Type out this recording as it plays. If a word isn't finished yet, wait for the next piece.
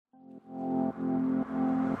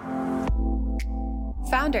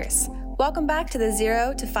Founders, welcome back to the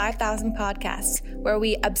 0 to 5,000 podcast, where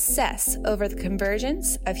we obsess over the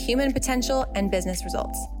convergence of human potential and business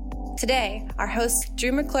results. Today, our hosts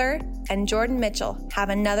Drew McClure and Jordan Mitchell have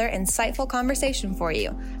another insightful conversation for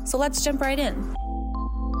you. So let's jump right in.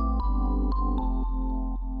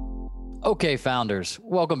 Okay, founders,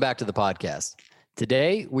 welcome back to the podcast.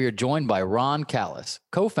 Today, we are joined by Ron Callis,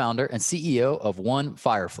 co-founder and CEO of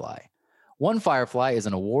FireFly. FireFly is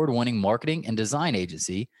an award-winning marketing and design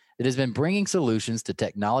agency that has been bringing solutions to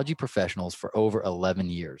technology professionals for over 11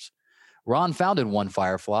 years. Ron founded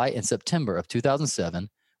FireFly in September of 2007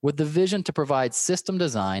 with the vision to provide system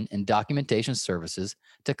design and documentation services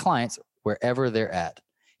to clients wherever they're at.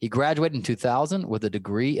 He graduated in 2000 with a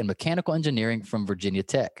degree in mechanical engineering from Virginia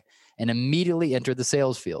Tech and immediately entered the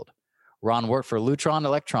sales field. Ron worked for Lutron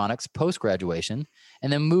Electronics post-graduation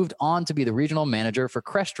and then moved on to be the regional manager for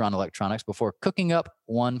Crestron Electronics before cooking up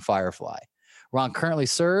FireFly. Ron currently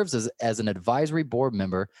serves as an advisory board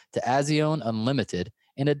member to Azione Unlimited,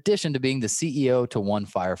 in addition to being the CEO to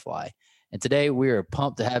FireFly. And today we are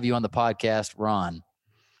pumped to have you on the podcast, Ron.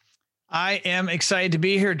 I am excited to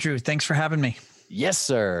be here, Drew. Thanks for having me. Yes,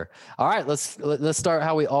 sir. All right, let's start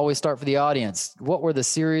how we always start for the audience. What were the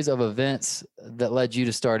series of events that led you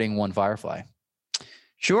to starting FireFly?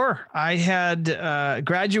 Sure. I had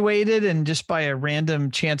graduated and just by a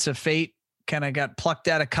random chance of fate, kind of got plucked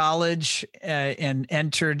out of college and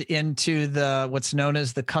entered into what's known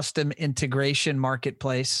as the custom integration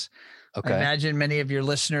marketplace. Okay. I imagine many of your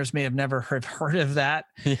listeners may have never heard of that.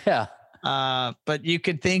 Yeah. But you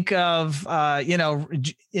could think of,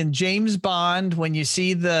 in James Bond, when you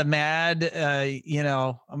see the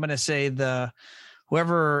I'm going to say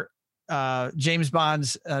whoever James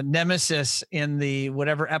Bond's nemesis in the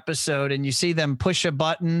whatever episode, and you see them push a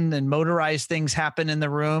button and motorized things happen in the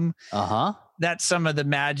room. Uh-huh. That's some of the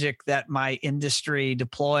magic that my industry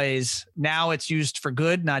deploys. Now it's used for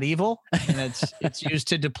good, not evil. And it's used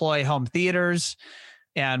to deploy home theaters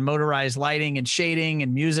and motorized lighting and shading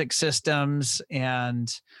and music systems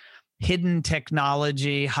and hidden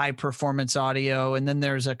technology, high performance audio. And then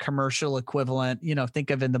there's a commercial equivalent, think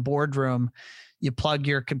of in the boardroom, you plug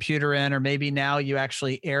your computer in, or maybe now you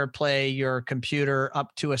actually AirPlay your computer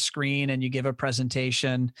up to a screen and you give a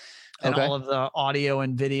presentation and all of the audio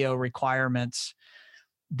and video requirements.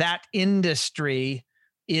 That industry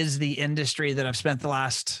is the industry that I've spent the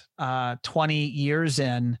last 20 years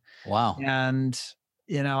in. Wow. And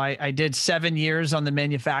I did 7 years on the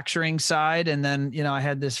manufacturing side. And then, I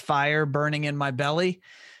had this fire burning in my belly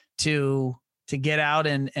to get out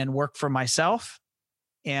and work for myself.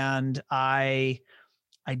 And I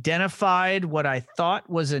identified what I thought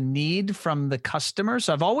was a need from the customer.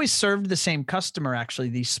 So I've always served the same customer, actually,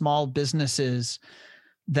 these small businesses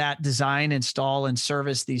that design, install, and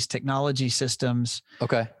service these technology systems.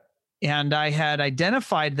 Okay. And I had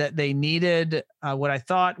identified that they needed what I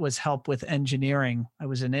thought was help with engineering. I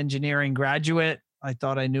was an engineering graduate. I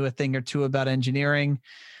thought I knew a thing or two about engineering.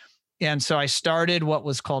 And so I started what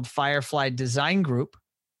was called FireFly Design Group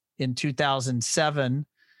in 2007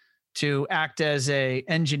 to act as a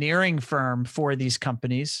engineering firm for these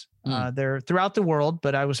companies. They're throughout the world,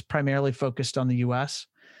 but I was primarily focused on the US.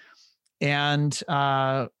 And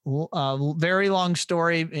very long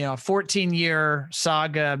story, 14-year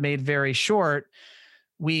saga made very short.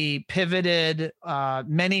 We pivoted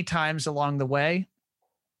many times along the way.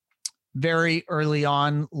 Very early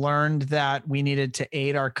on, learned that we needed to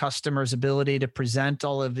aid our customers' ability to present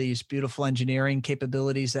all of these beautiful engineering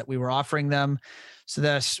capabilities that we were offering them. So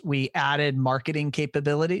thus, we added marketing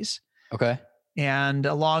capabilities. Okay. And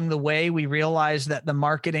along the way, we realized that the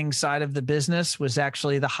marketing side of the business was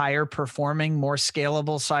actually the higher performing, more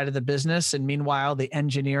scalable side of the business. And meanwhile, the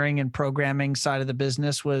engineering and programming side of the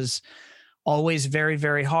business was always very,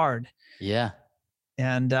 very hard. Yeah.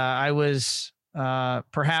 And I was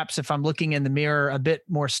perhaps, if I'm looking in the mirror, a bit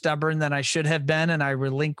more stubborn than I should have been. And I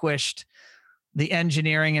relinquished the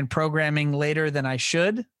engineering and programming later than I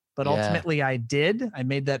should. But ultimately, I did. I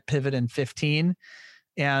made that pivot in 2015.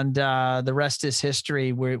 And the rest is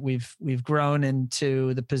history. We've grown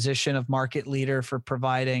into the position of market leader for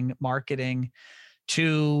providing marketing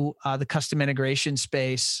to the custom integration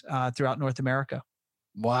space throughout North America.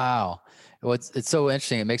 Wow. Well, it's so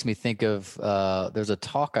interesting. It makes me think of there's a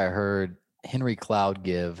talk I heard Henry Cloud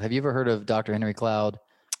give. Have you ever heard of Dr. Henry Cloud?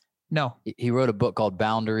 No. He wrote a book called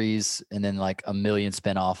Boundaries, and then like a million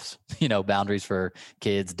spinoffs, boundaries for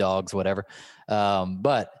kids, dogs, whatever.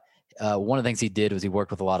 But one of the things he did was he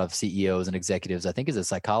worked with a lot of CEOs and executives. I think he's a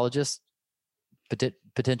psychologist,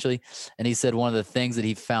 potentially. And he said one of the things that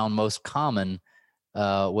he found most common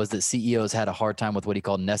was that CEOs had a hard time with what he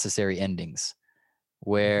called necessary endings.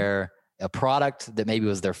 where a product that maybe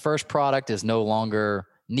was their first product is no longer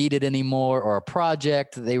needed anymore, or a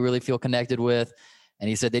project that they really feel connected with. And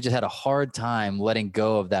he said they just had a hard time letting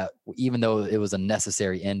go of that, even though it was a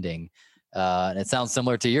necessary ending. And it sounds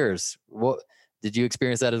similar to yours. What, did you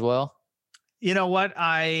experience that as well? You know what?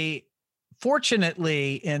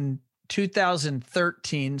 Fortunately, in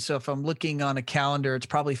 2013, so if I'm looking on a calendar, it's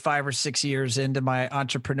probably 5 or 6 years into my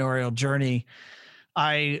entrepreneurial journey,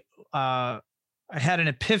 I had an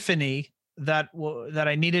epiphany that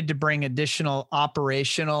I needed to bring additional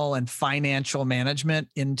operational and financial management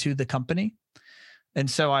into the company. And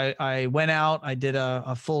so I went out, I did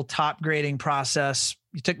a full top grading process.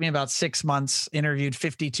 It took me about 6 months, interviewed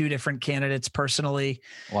 52 different candidates personally.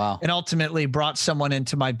 Wow. And ultimately brought someone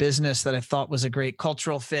into my business that I thought was a great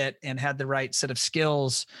cultural fit and had the right set of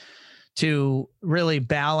skills to really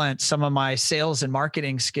balance some of my sales and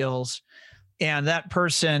marketing skills. And that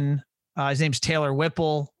person, his name's Taylor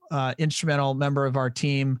Whipple, instrumental member of our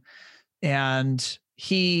team. And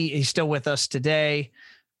he's still with us today.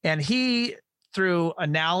 And he, through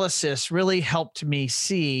analysis, really helped me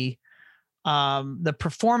see the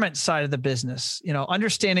performance side of the business,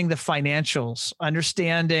 understanding the financials,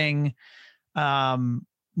 understanding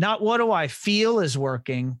not what do I feel is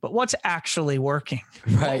working, but what's actually working.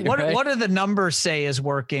 Right. What do the numbers say is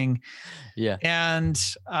working? Yeah. And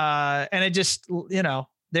it just,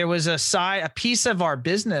 there was a piece of our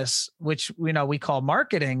business, which, we call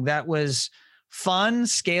marketing, that was fun,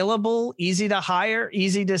 scalable, easy to hire,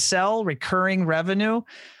 easy to sell, recurring revenue.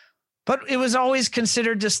 But it was always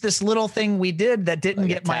considered just this little thing we did that didn't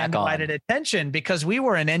get my undivided attention because we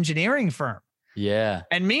were an engineering firm. Yeah.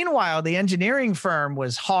 And meanwhile, the engineering firm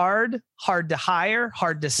was hard to hire,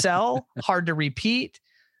 hard to sell, hard to repeat.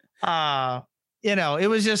 It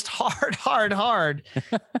was just hard.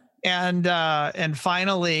 And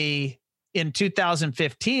finally in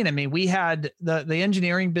 2015, we had the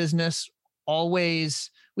engineering business always,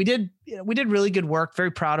 we did really good work,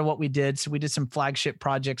 very proud of what we did. So we did some flagship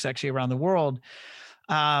projects actually around the world.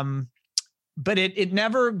 But it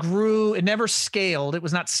never grew. It never scaled. It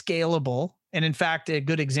was not scalable. And in fact, a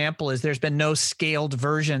good example is there's been no scaled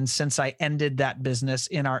version since I ended that business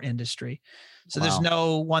in our industry. So There's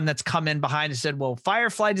no one that's come in behind and said, well,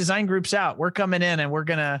 FireFly Design Group's out. We're coming in and we're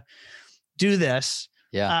going to do this.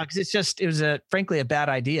 Yeah. Because it was frankly a bad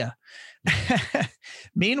idea.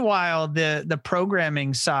 Meanwhile, the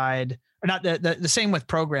programming side, or not the same with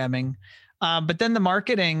programming, but then the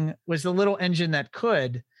marketing was the little engine that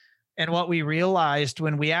could. And what we realized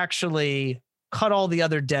when we actually cut all the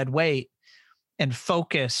other dead weight and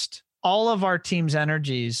focused all of our team's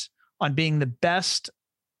energies on being the best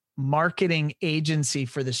marketing agency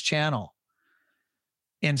for this channel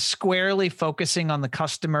and squarely focusing on the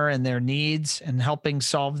customer and their needs and helping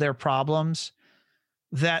solve their problems,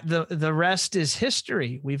 that the rest is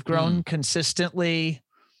history. We've grown consistently,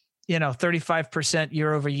 35%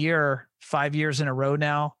 year over year, 5 years in a row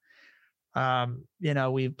now.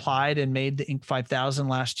 We applied and made the Inc. 5000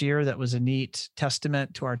 last year. That was a neat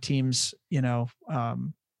testament to our team's,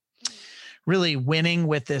 really winning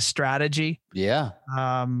with this strategy. Yeah.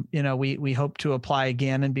 We hope to apply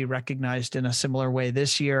again and be recognized in a similar way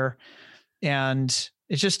this year. And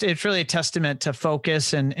it's really a testament to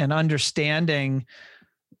focus and understanding,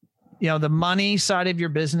 the money side of your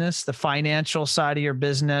business, the financial side of your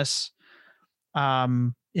business.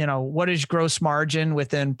 What is gross margin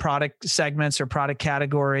within product segments or product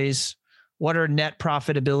categories? What are net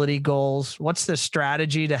profitability goals? What's the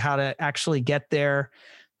strategy to how to actually get there?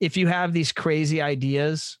 If you have these crazy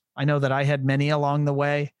ideas, I know that I had many along the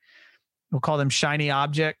way. We'll call them shiny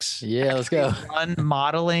objects. Yeah, let's go. Run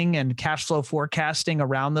modeling and cash flow forecasting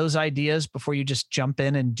around those ideas before you just jump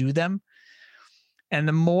in and do them. And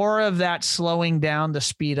the more of that slowing down to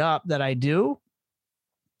speed up that I do,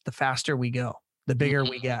 the faster we go, the bigger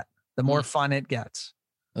we get, the more fun it gets.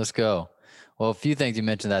 Let's go. Well, a few things you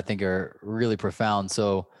mentioned that I think are really profound.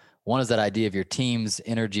 So one is that idea of your team's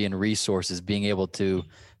energy and resources being able to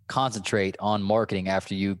concentrate on marketing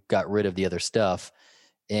after you got rid of the other stuff.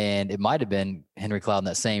 And it might've been Henry Cloud,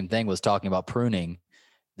 that same thing, was talking about pruning,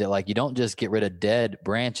 that you don't just get rid of dead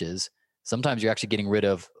branches. Sometimes you're actually getting rid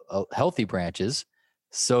of healthy branches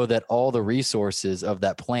so that all the resources of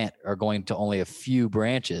that plant are going to only a few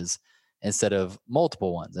branches instead of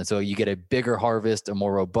multiple ones. And so you get a bigger harvest, a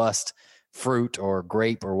more robust fruit or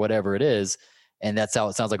grape or whatever it is. And that's how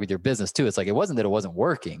it sounds like with your business too. It's it wasn't that it wasn't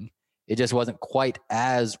working. It just wasn't quite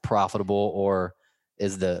as profitable or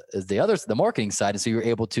as the marketing side. And so you're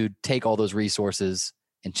able to take all those resources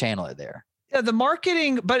and channel it there. Yeah, the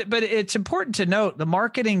marketing, but it's important to note the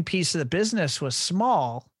marketing piece of the business was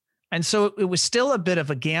small. And so it was still a bit of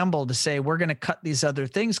a gamble to say, we're going to cut these other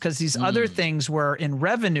things because these other things were in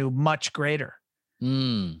revenue much greater.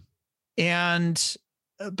 And,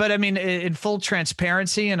 but I mean, in full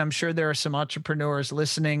transparency, and I'm sure there are some entrepreneurs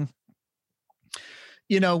listening,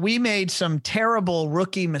 we made some terrible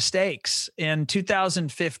rookie mistakes in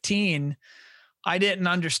 2015. I didn't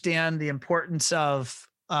understand the importance of,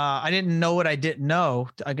 I didn't know what I didn't know.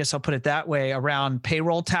 I guess I'll put it that way, around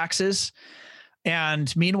payroll taxes.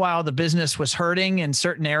 And meanwhile, the business was hurting in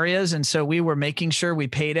certain areas. And so we were making sure we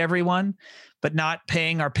paid everyone, but not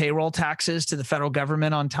paying our payroll taxes to the federal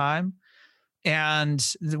government on time. And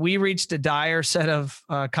we reached a dire set of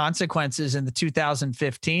consequences in the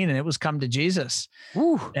 2015, and it was come to Jesus.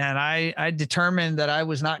 Woo. And I determined that I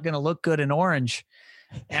was not going to look good in orange.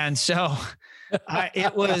 And so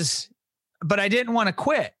but I didn't want to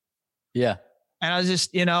quit. Yeah. And I was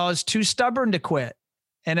just, I was too stubborn to quit.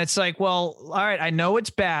 And it's like, well, all right, I know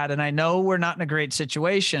it's bad and I know we're not in a great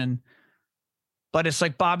situation, but it's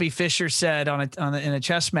like Bobby Fischer said in a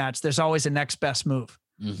chess match, there's always a next best move.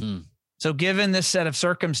 Mm-hmm. So given this set of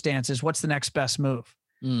circumstances, what's the next best move?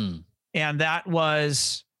 And that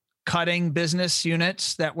was cutting business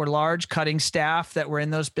units that were large, cutting staff that were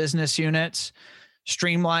in those business units,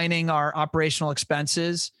 streamlining our operational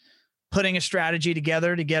expenses, putting a strategy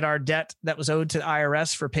together to get our debt that was owed to the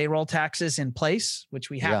IRS for payroll taxes in place, which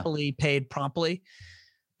we happily paid promptly.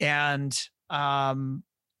 And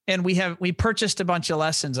we purchased a bunch of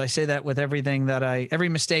lessons. I say that with every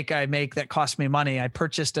mistake I make that cost me money, I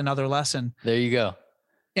purchased another lesson. There you go.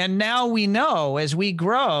 And now we know as we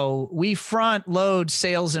grow, we front load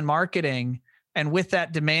sales and marketing. And with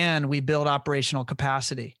that demand, we build operational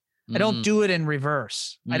capacity. I don't do it in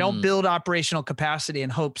reverse. I don't build operational capacity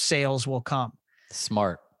and hope sales will come.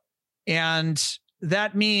 Smart. And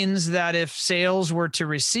that means that if sales were to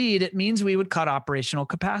recede, it means we would cut operational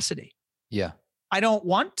capacity. Yeah. I don't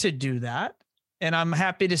want to do that. And I'm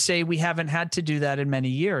happy to say we haven't had to do that in many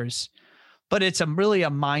years, but it's really a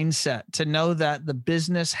mindset to know that the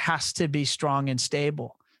business has to be strong and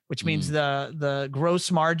stable, which means the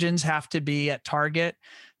gross margins have to be at target.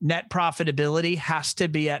 Net profitability has to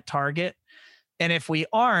be at target. And if we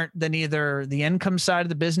aren't, then either the income side of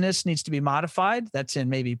the business needs to be modified. That's in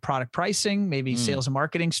maybe product pricing, maybe sales and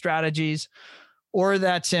marketing strategies, or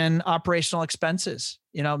that's in operational expenses.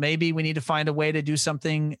 Maybe we need to find a way to do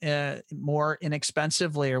something more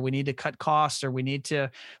inexpensively, or we need to cut costs, or we need to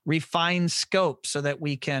refine scope so that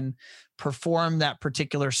we can perform that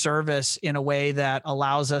particular service in a way that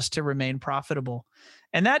allows us to remain profitable.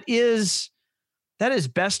 And that is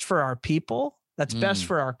best for our people. That's best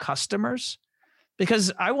for our customers,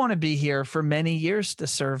 because I want to be here for many years to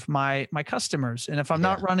serve my customers. And if I'm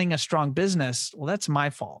not running a strong business, well, that's my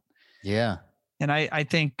fault. Yeah. And I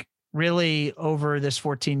think really over this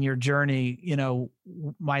 14-year journey,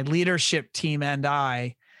 my leadership team and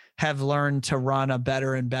I have learned to run a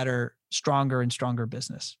better and better, stronger and stronger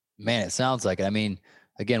business. Man, it sounds like it. I mean,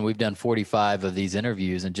 again, we've done 45 of these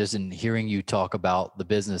interviews, and just in hearing you talk about the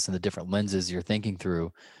business and the different lenses you're thinking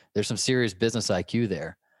through, there's some serious business IQ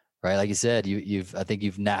there, right? Like you said, I think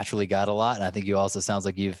you've naturally got a lot. And I think you also sounds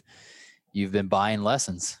like you've been buying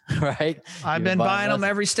lessons, right? I've been buying them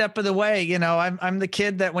every step of the way. I'm the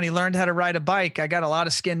kid that when he learned how to ride a bike, I got a lot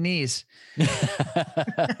of skin knees.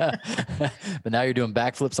 But now you're doing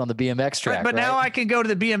backflips on the BMX track. But right? now I can go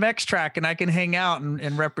to the BMX track and I can hang out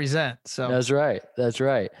and represent. So That's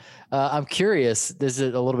right. I'm curious, this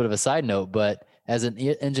is a little bit of a side note, but as an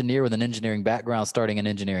engineer with an engineering background, starting an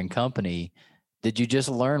engineering company, did you just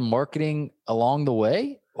learn marketing along the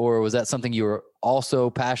way? Or was that something you were also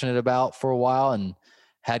passionate about for a while and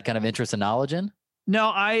had kind of interest and knowledge in?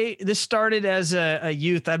 No, this started as a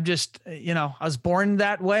youth. I'm just, I was born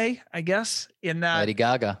that way, I guess, in that. Lady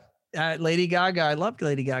Gaga. I loved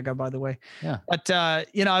Lady Gaga, by the way. Yeah. But, I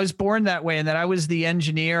was born that way, and that I was the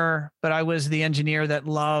engineer, but I was the engineer that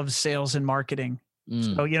loves sales and marketing.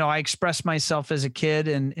 So, I expressed myself as a kid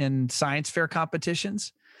in science fair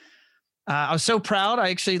competitions. I was so proud. I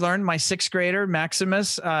actually learned my sixth grader,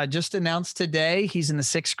 Maximus, just announced today. He's in the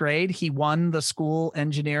sixth grade. He won the school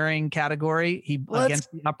engineering category against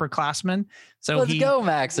the upperclassmen. So let's go,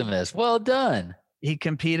 Maximus. Well done. He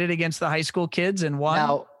competed against the high school kids and won.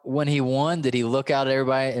 Now, when he won, did he look out at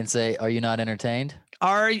everybody and say, "Are you not entertained?"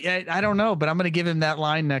 I don't know, but I'm going to give him that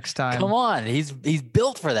line next time. Come on. He's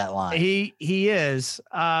built for that line. He is.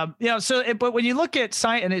 But when you look at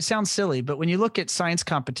science, and it sounds silly, but when you look at science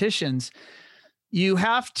competitions, you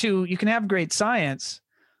can have great science,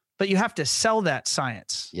 but you have to sell that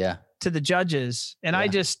science to the judges. And I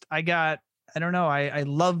got I don't know. I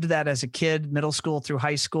loved that as a kid, middle school through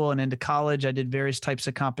high school and into college. I did various types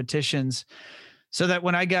of competitions so that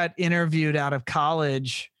when I got interviewed out of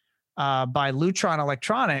college by Lutron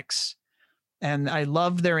Electronics, and I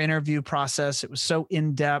loved their interview process. It was so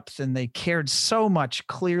in-depth and they cared so much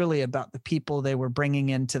clearly about the people they were bringing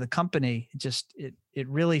into the company. It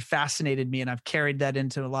really fascinated me. And I've carried that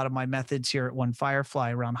into a lot of my methods here at One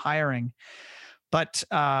FireFly around hiring. But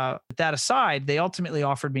that aside, they ultimately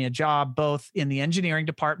offered me a job both in the engineering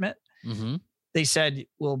department. Mm-hmm. They said,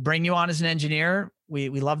 we'll bring you on as an engineer. We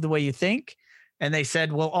love the way you think. And they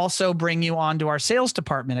said, we'll also bring you on to our sales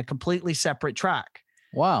department, a completely separate track.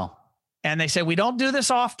 Wow. And they said, we don't do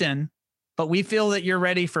this often, but we feel that you're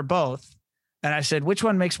ready for both. And I said, which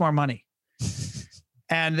one makes more money?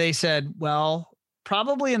 And they said, well,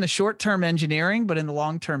 probably in the short-term engineering, but in the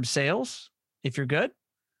long-term sales, if you're good.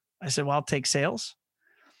 I said, well, I'll take sales.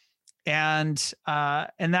 And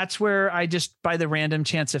that's where I just, by the random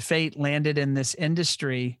chance of fate, landed in this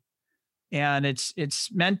industry. And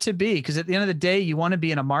it's meant to be, because at the end of the day, you want to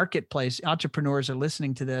be in a marketplace. Entrepreneurs are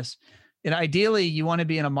listening to this. And ideally, you want to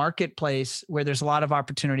be in a marketplace where there's a lot of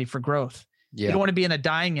opportunity for growth. Yeah. You don't want to be in a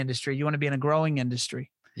dying industry. You want to be in a growing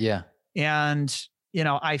industry. Yeah. And,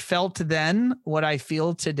 I felt then what I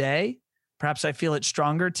feel today. Perhaps I feel it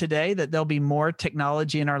stronger today, that there'll be more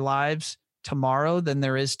technology in our lives tomorrow than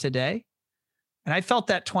there is today. And I felt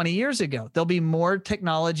that 20 years ago. There'll be more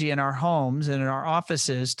technology in our homes and in our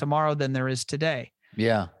offices tomorrow than there is today.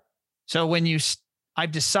 Yeah. So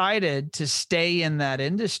I've decided to stay in that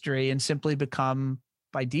industry and simply become,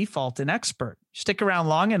 by default, an expert. Stick around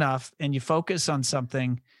long enough and you focus on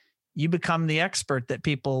something, you become the expert that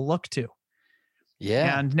people look to.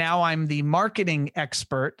 Yeah. And now I'm the marketing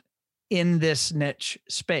expert in this niche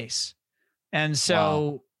space. And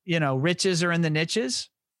so, riches are in the niches.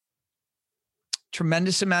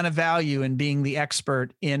 Tremendous amount of value in being the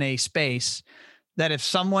expert in a space that if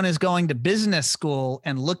someone is going to business school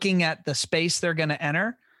and looking at the space they're going to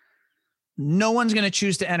enter, no one's going to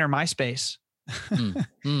choose to enter my space. They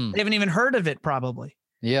haven't even heard of it probably.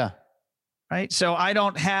 Yeah. Right. So I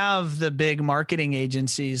don't have the big marketing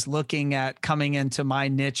agencies looking at coming into my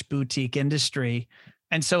niche boutique industry.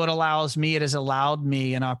 And so it has allowed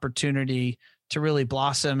me an opportunity to really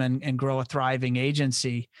blossom and grow a thriving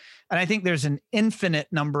agency. And I think there's an infinite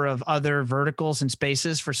number of other verticals and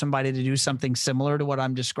spaces for somebody to do something similar to what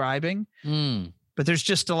I'm describing. But there's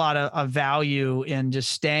just a lot of value in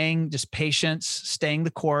just patience, staying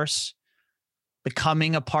the course,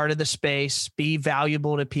 becoming a part of the space, be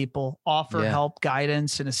valuable to people, offer help,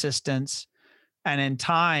 guidance, and assistance. And in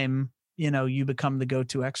time, you become the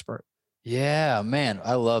go-to expert. Yeah, man,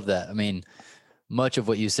 I love that. I mean, much of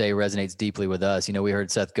what you say resonates deeply with us. We heard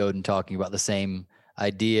Seth Godin talking about the same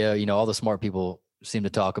idea. All the smart people seem to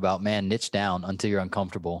talk about, man, niche down until you're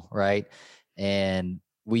uncomfortable, right? And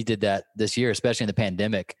we did that this year, especially in the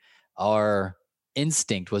pandemic. Our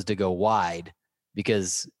instinct was to go wide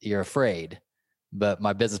because you're afraid. But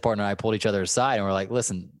my business partner and I pulled each other aside and we're like,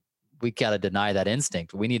 listen, we got to deny that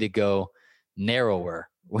instinct. We need to go narrower.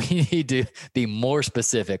 We need to be more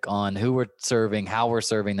specific on who we're serving, how we're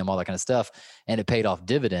serving them, all that kind of stuff. And it paid off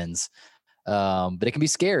dividends. But it can be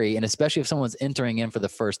scary. And especially if someone's entering in for the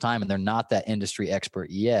first time and they're not that industry expert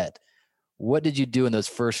yet. What did you do in those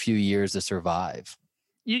first few years to survive?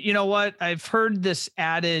 You know what? I've heard this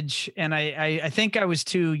adage, and I think I was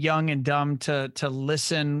too young and dumb to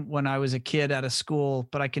listen when I was a kid out of school,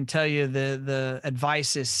 but I can tell you the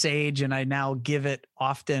advice is sage, and I now give it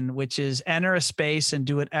often, which is enter a space and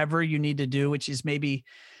do whatever you need to do, which is maybe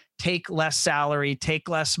take less salary, take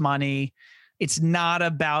less money. It's not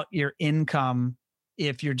about your income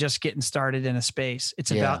if you're just getting started in a space.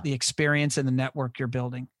 It's about the experience and the network you're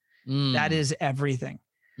building. That is everything.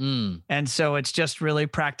 And so it's just really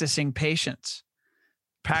practicing patience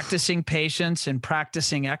and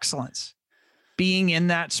practicing excellence. Being in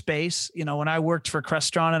that space, when I worked for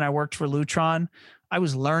Crestron and I worked for Lutron, I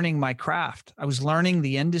was learning my craft. I was learning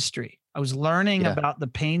the industry. I was learning about the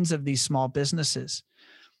pains of these small businesses.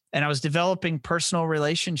 And I was developing personal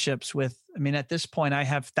relationships at this point, I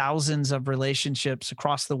have thousands of relationships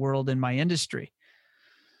across the world in my industry.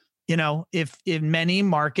 If in many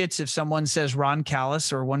markets, if someone says Ron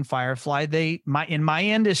Callis or One FireFly, in my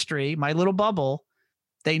industry, my little bubble,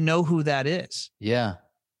 they know who that is. Yeah.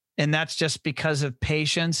 And that's just because of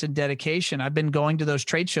patience and dedication. I've been going to those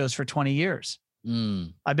trade shows for 20 years.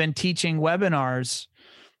 I've been teaching webinars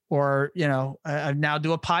or, I now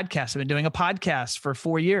do a podcast. I've been doing a podcast for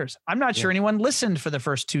 4 years. I'm not sure anyone listened for the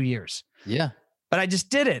first 2 years. Yeah. But I just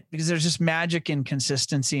did it because there's just magic in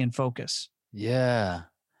consistency and focus. Yeah.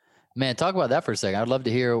 Man, talk about that for a second. I'd love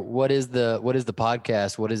to hear what is the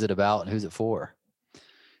podcast? What is it about and who's it for?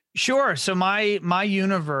 Sure. So my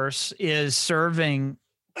universe is serving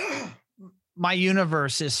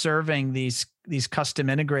these custom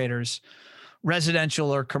integrators,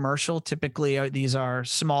 residential or commercial. Typically, these are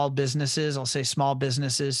small businesses. I'll say small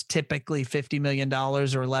businesses, typically $50 million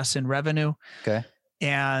or less in revenue. Okay.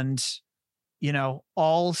 And,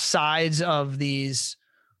 all sides of these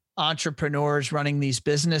entrepreneurs running these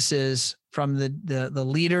businesses, from the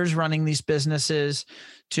leaders running these businesses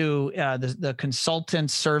to the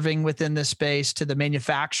consultants serving within this space, to the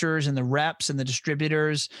manufacturers and the reps and the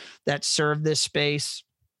distributors that serve this space.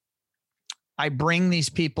 I bring these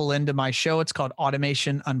people into my show. It's called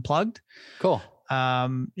Automation Unplugged. Cool.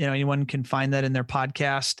 Anyone can find that in their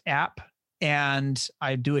podcast app. And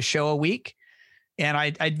I do a show a week. And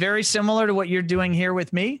I very similar to what you're doing here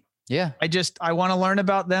with me. Yeah. I want to learn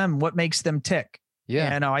about them, what makes them tick.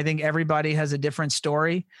 Yeah. And I think everybody has a different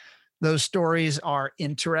story. Those stories are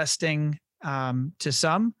interesting to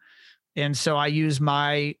some. And so I use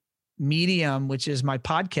my medium, which is my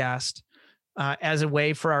podcast, as a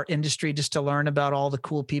way for our industry just to learn about all the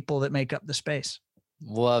cool people that make up the space.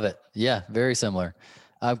 Love it. Yeah, very similar.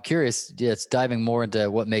 I'm curious, it's diving more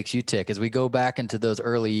into what makes you tick as we go back into those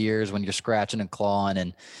early years when you're scratching and clawing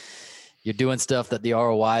and you're doing stuff that the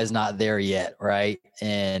ROI is not there yet, right?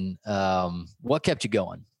 And what kept you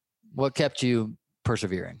going? What kept you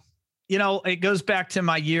persevering? It goes back to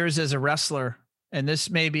my years as a wrestler, and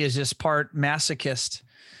this maybe is just part masochist.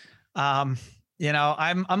 I'm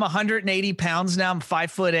 180 pounds now. I'm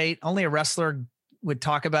 5'8". Only a wrestler would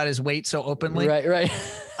talk about his weight so openly. Right.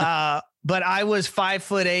 But I was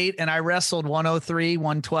 5'8", and I wrestled 103,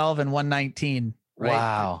 112, and 119. Right?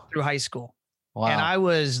 Wow. Through high school. Wow. And I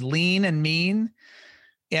was lean and mean,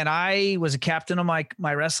 and I was a captain of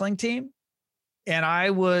my wrestling team. And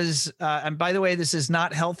I was, and by the way, this is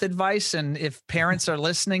not health advice. And if parents are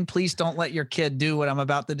listening, please don't let your kid do what I'm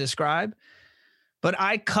about to describe. But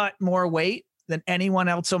I cut more weight than anyone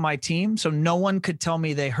else on my team. So no one could tell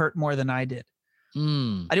me they hurt more than I did.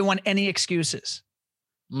 I didn't want any excuses.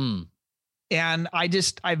 And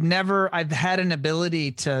I've had an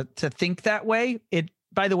ability to think that way.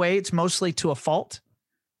 By the way, it's mostly to a fault.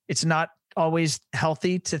 It's not always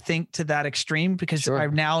healthy to think to that extreme, because Sure. I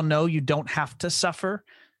now know you don't have to suffer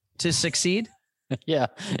to succeed. Yeah.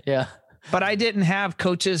 But I didn't have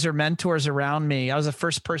coaches or mentors around me. I was the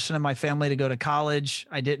first person in my family to go to college.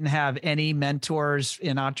 I didn't have any mentors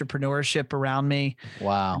in entrepreneurship around me.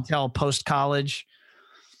 Wow. Until post-college.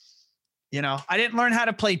 I didn't learn how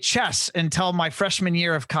to play chess until my freshman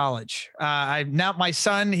year of college. Now my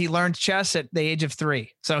son, he learned chess at the age of 3,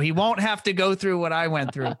 so he won't have to go through what I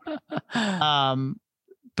went through.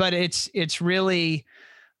 But it's really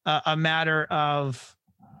a matter of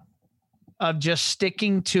just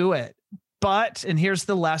sticking to it. But, and here's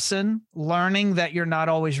the lesson, learning that you're not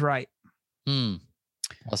always right.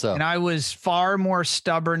 Also, and I was far more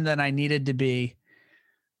stubborn than I needed to be.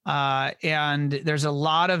 And there's a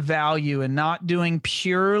lot of value in not doing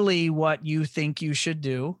purely what you think you should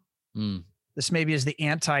do. This maybe is the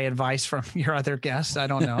anti-advice from your other guests. I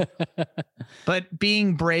don't know. But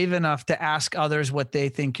being brave enough to ask others what they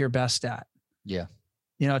think you're best at. Yeah.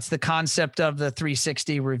 It's the concept of the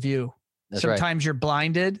 360 review. That's Sometimes you're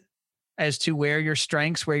blinded as to where your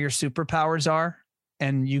strengths, where your superpowers are.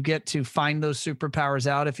 And you get to find those superpowers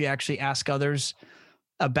out if you actually ask others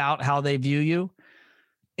about how they view you.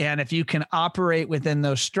 And if you can operate within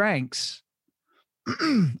those strengths,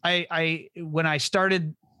 when I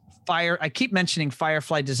started I keep mentioning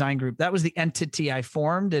FireFly Design Group. That was the entity I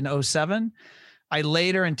formed in 2007. I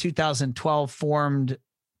later in 2012 formed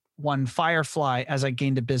One FireFly as I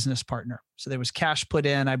gained a business partner. So there was cash put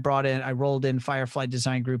in, I rolled in FireFly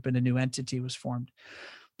Design Group, and a new entity was formed.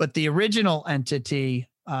 But the original entity,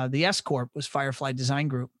 the S Corp, was FireFly Design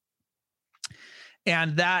Group.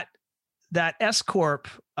 And that S Corp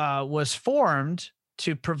was formed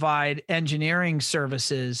to provide engineering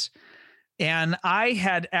services. And I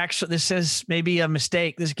had actually, this is maybe a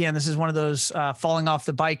mistake. This is one of those falling off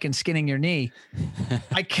the bike and skinning your knee.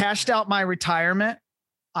 I cashed out my retirement.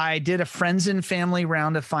 I did a friends and family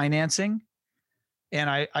round of financing. And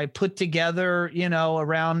I put together,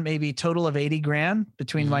 around maybe total of 80 grand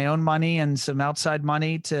between my own money and some outside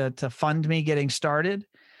money to fund me getting started.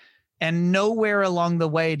 And nowhere along the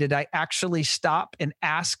way did I actually stop and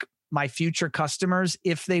ask my future customers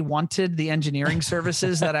if they wanted the engineering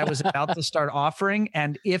services that I was about to start offering,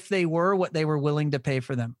 and if they were, what they were willing to pay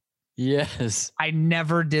for them. Yes. I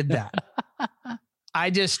never did that. I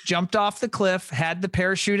just jumped off the cliff, had the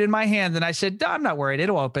parachute in my hand, and I said, I'm not worried.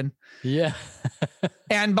 It'll open. Yeah.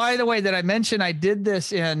 And by the way, that I mentioned, I did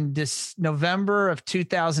this in this November of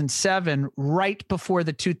 2007, right before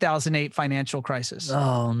the 2008 financial crisis.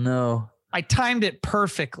 Oh, no. I timed it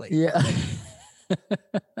perfectly. Yeah.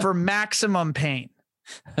 For maximum pain.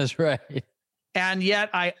 That's right. And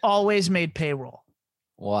yet I always made payroll.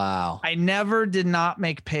 Wow. I never did not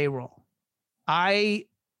make payroll. I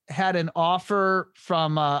had an offer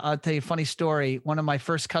from, I'll tell you a funny story. One of my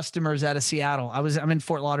first customers out of Seattle. I'm in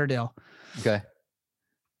Fort Lauderdale. Okay.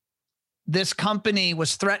 This company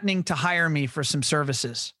was threatening to hire me for some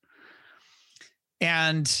services.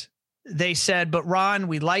 And they said, but Ron,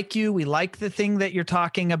 we like you. We like the thing that you're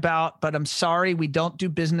talking about, but I'm sorry, we don't do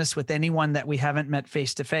business with anyone that we haven't met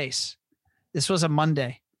face to face. This was a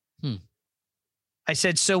Monday. I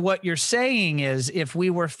said, so what you're saying is if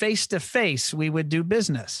we were face to face, we would do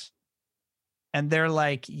business. And they're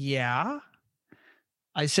like, yeah.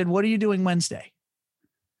 I said, what are you doing Wednesday?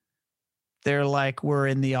 They're like, we're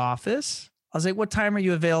in the office. I was like, what time are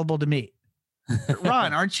you available to meet?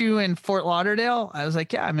 Ron, aren't you in Fort Lauderdale? I was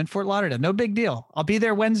like, yeah, I'm in Fort Lauderdale. No big deal. I'll be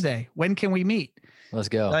there Wednesday. When can we meet? Let's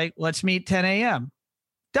go. Like, let's meet 10 a.m.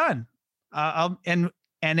 Done.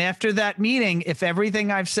 And after that meeting, if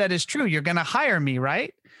everything I've said is true, you're going to hire me,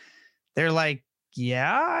 right? They're like,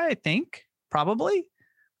 yeah, I think probably.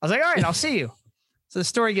 I was like, all right, I'll see you. So the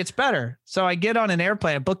story gets better. So I get on an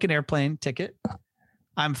airplane, I book an airplane ticket.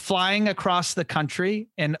 I'm flying across the country,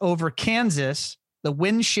 and over Kansas, the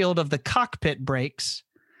windshield of the cockpit breaks.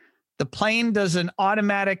 The plane does an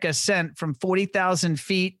automatic ascent from 40,000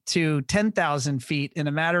 feet to 10,000 feet in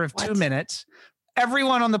a matter of 2 minutes.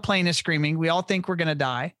 Everyone on the plane is screaming. We all think we're going to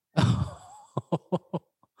die.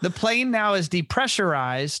 The plane now is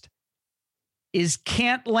depressurized,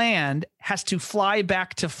 can't land, has to fly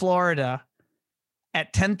back to Florida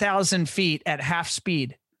at 10,000 feet at half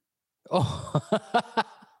speed. Oh.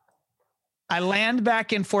 I land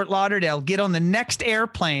back in Fort Lauderdale, get on the next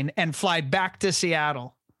airplane, and fly back to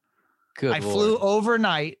Seattle. Good I Lord. flew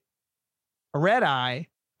overnight, a red eye.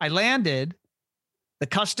 I landed. The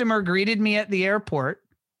customer greeted me at the airport,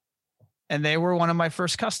 and they were one of my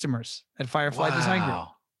first customers at FireFly Design Group.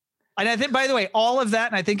 And I think, by the way, all of that,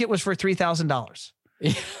 and I think it was for $3,000.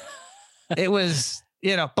 It was,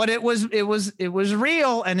 but it was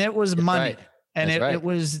real, and it was money. Right. And it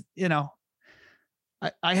was,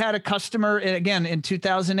 I had a customer, again, in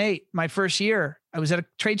 2008, my first year, I was at a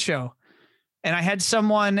trade show, and I had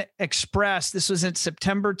someone express, this was in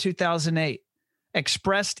September 2008,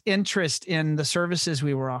 expressed interest in the services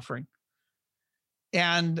we were offering.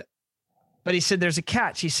 But he said, there's a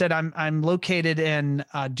catch. He said, I'm located in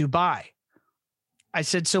Dubai. I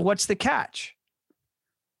said, so what's the catch?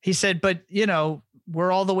 He said, but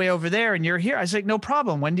we're all the way over there and you're here. I was like, no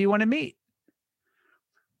problem. When do you want to meet?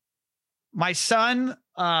 My son's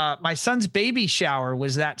baby shower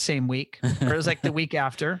was that same week, or it was like the week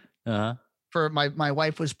after. For my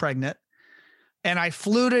wife was pregnant, and I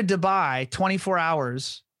flew to Dubai 24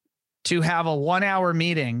 hours to have a 1 hour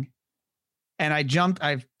meeting. And I jumped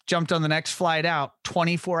on the next flight out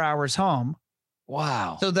 24 hours home.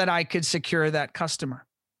 Wow. So that I could secure that customer.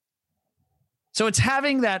 So it's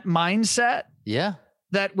having that mindset. Yeah.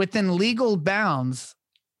 That within legal bounds,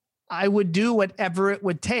 I would do whatever it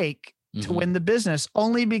would take to win the business,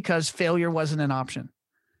 only because failure wasn't an option.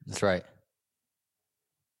 That's right.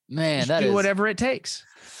 Man, Just do whatever it takes.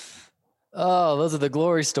 Oh, those are the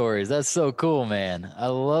glory stories. That's so cool, man. I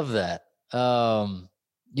love that. The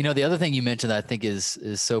other thing you mentioned that I think is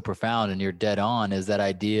so profound, and you're dead on, is that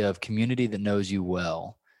idea of community that knows you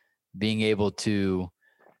well, being able to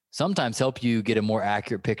sometimes help you get a more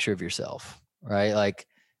accurate picture of yourself, right? Like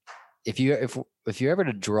if you're ever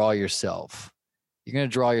to draw yourself, you're going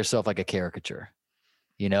to draw yourself like a caricature.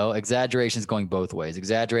 Exaggeration is going both ways,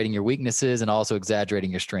 exaggerating your weaknesses and also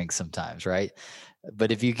exaggerating your strengths sometimes, right?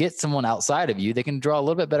 But if you get someone outside of you, they can draw a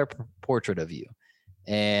little bit better portrait of you.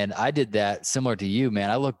 And I did that similar to you,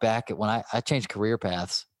 man. I look back at when I changed career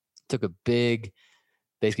paths, took a big,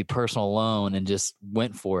 basically personal loan and just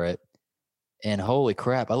went for it. And holy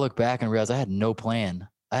crap, I look back and realized I had no plan.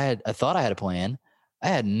 I thought I had a plan. I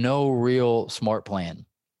had no real smart plan.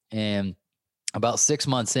 And about 6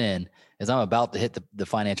 months in, as I'm about to hit the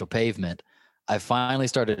financial pavement, I finally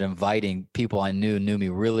started inviting people I knew me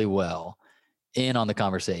really well in on the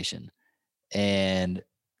conversation. And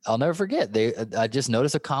I'll never forget, I just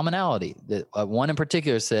noticed a commonality that one in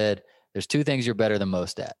particular said, there's 2 things you're better than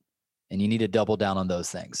most at, and you need to double down on those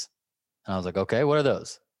things. And I was like, okay, what are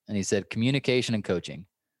those? And he said, communication and coaching.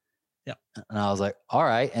 Yeah. And I was like, all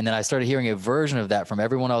right. And then I started hearing a version of that from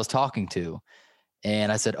everyone I was talking to.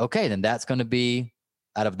 And I said, okay, then that's going to be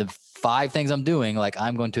out of the 5 things I'm doing, like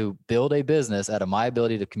I'm going to build a business out of my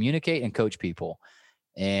ability to communicate and coach people.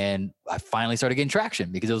 And I finally started getting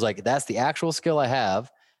traction because it was like, that's the actual skill I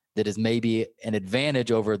have that is maybe an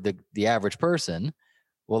advantage over the average person.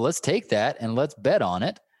 Well, let's take that and let's bet on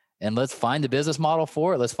it and let's find the business model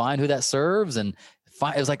for it. Let's find who that serves. And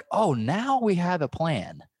it was like, oh, now we have a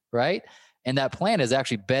plan, right? And that plan is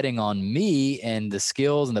actually betting on me and the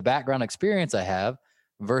skills and the background experience I have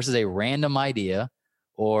versus a random idea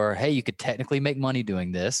or, hey, you could technically make money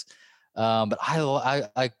doing this. But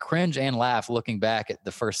I cringe and laugh looking back at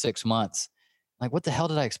the first 6 months. Like, what the hell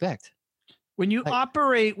did I expect? When you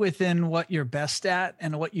operate within what you're best at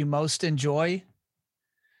and what you most enjoy,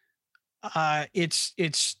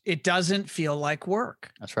 it doesn't feel like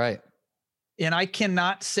work. That's right. And I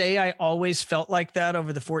cannot say I always felt like that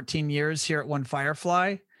over the 14 years here at One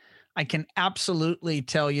FireFly. I can absolutely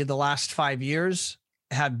tell you the last 5 years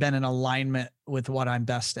have been in alignment with what I'm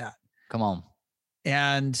best at. Come on.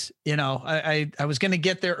 And, you know, I was going to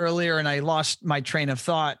get there earlier and I lost my train of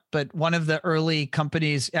thought, but one of the early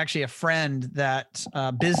companies, actually a friend that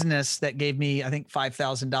business that gave me, I think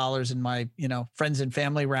 $5,000 in my, friends and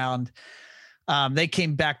family round. They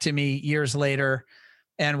came back to me years later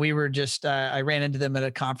and we were just, I ran into them at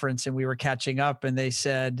a conference and we were catching up and they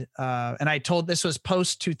said, and I told, this was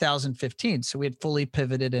post 2015. So we had fully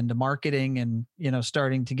pivoted into marketing and,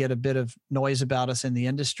 starting to get a bit of noise about us in the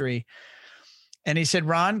industry. And he said,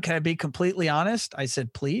 Ron, can I be completely honest? I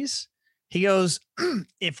said, please. He goes,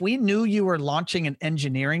 if we knew you were launching an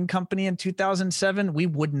engineering company in 2007, we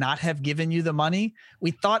would not have given you the money. We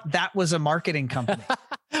thought that was a marketing company.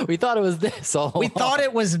 We thought it was this. We thought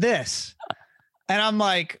it was this. And I'm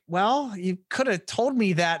like, well, you could have told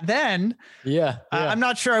me that then. Yeah. I'm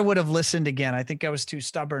not sure I would have listened again. I think I was too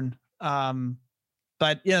stubborn.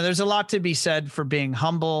 But, there's a lot to be said for being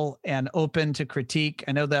humble and open to critique.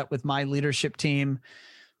 I know that with my leadership team,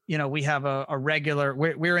 we have a regular,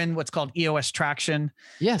 we're in what's called EOS traction.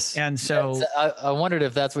 Yes. And so I wondered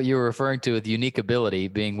if that's what you were referring to with unique ability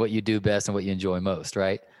being what you do best and what you enjoy most,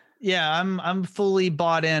 right? Yeah, I'm fully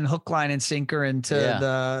bought in hook, line, and sinker into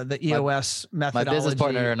the EOS methodology. My business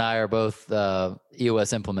partner and I are both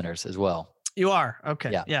EOS implementers as well. You are?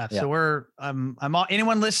 Okay. Yeah. So we're, I'm all,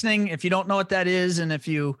 anyone listening, if you don't know what that is, and if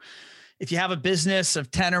you have a business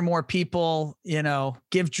of 10 or more people,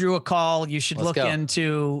 give Drew a call. You should look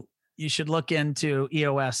into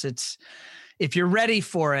EOS. If you're ready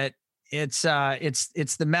for it, it's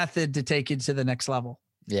the method to take you to the next level.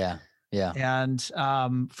 Yeah. Yeah. And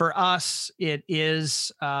for us, it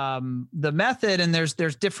is the method, and there's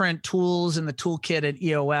different tools in the toolkit at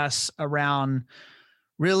EOS around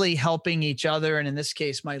really helping each other. And in this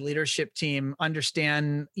case, my leadership team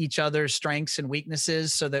understand each other's strengths and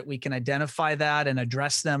weaknesses so that we can identify that and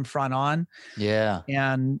address them front on. Yeah.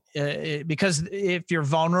 And because if you're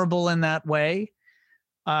vulnerable in that way,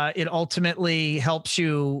 it ultimately helps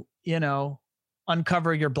you,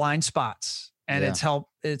 uncover your blind spots. And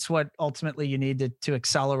it's what ultimately you need to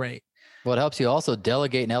accelerate. Well, it helps you also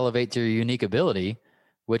delegate and elevate to your unique ability,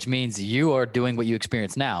 which means you are doing what you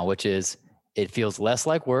experience now, which is it feels less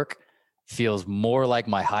like work, feels more like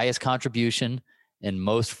my highest contribution and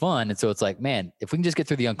most fun. And so it's like, man, if we can just get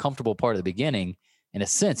through the uncomfortable part at the beginning, in a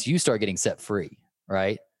sense, you start getting set free,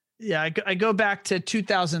 right? Yeah. I go back to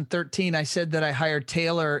 2013. I said that I hired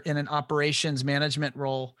Taylor in an operations management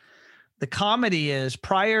role. The comedy is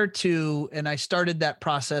prior to, and I started that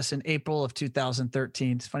process in April of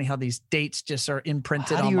 2013. It's funny how these dates just are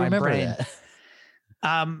imprinted on my brain. That?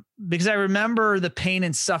 Because I remember the pain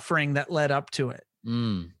and suffering that led up to it.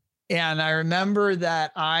 And I remember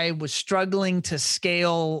that I was struggling to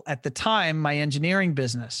scale at the time, my engineering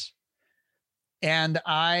business. And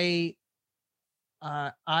I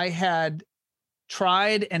had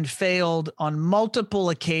tried and failed on multiple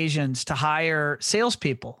occasions to hire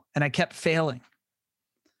salespeople, and I kept failing.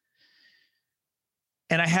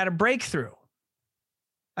 And I had a breakthrough.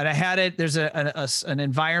 And I had it, there's an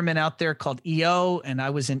environment out there called EO, and I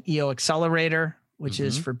was in EO Accelerator, which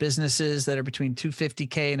is for businesses that are between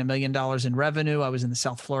 $250K and $1 million in revenue. I was in the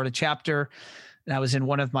South Florida chapter, and I was in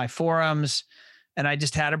one of my forums, and I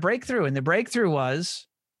just had a breakthrough. And the breakthrough was,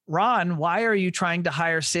 Ron, why are you trying to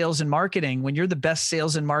hire sales and marketing when you're the best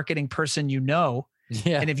sales and marketing person you know?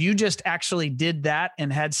 Yeah. And if you just actually did that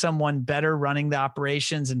and had someone better running the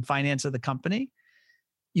operations and finance of the company,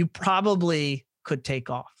 you probably could take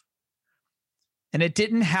off. And it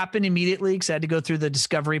didn't happen immediately because I had to go through the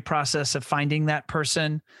discovery process of finding that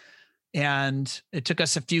person. And it took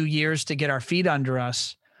us a few years to get our feet under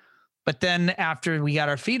us. But then after we got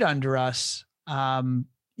our feet under us,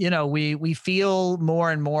 we feel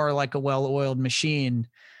more and more like a well-oiled machine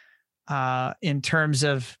in terms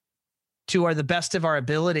of, to the best of our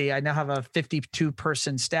ability. I now have a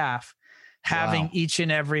 52-person staff, having each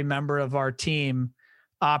and every member of our team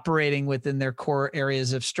operating within their core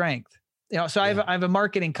areas of strength. So I have a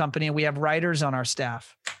marketing company, and we have writers on our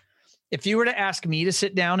staff. If you were to ask me to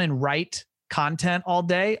sit down and write content all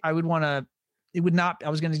day, I was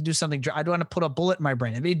going to do something. I'd want to put a bullet in my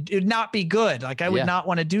brain. It would not be good. Like, I would not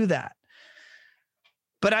want to do that.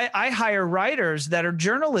 But I hire writers that are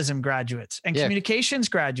journalism graduates and communications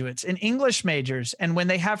graduates and English majors. And when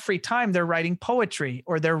they have free time, they're writing poetry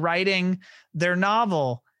or they're writing their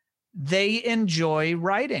novel. They enjoy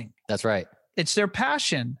writing. That's right. It's their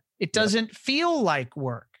passion. It doesn't feel like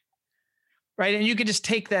work. Right. And you could just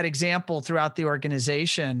take that example throughout the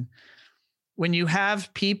organization. When you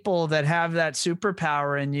have people that have that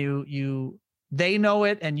superpower and they know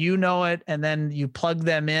it and you know it, and then you plug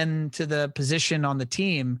them into the position on the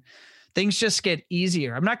team, things just get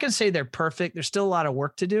easier. I'm not going to say they're perfect. There's still a lot of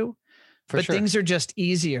work to do, but things are just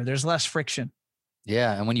easier. There's less friction.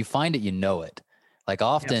 Yeah. And when you find it, you know it. Like,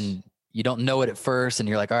 often you don't know it at first, and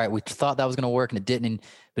you're like, all right, we thought that was going to work and it didn't.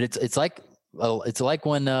 But it's like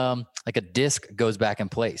when like a disc goes back in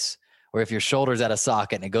place, or if your shoulder's at a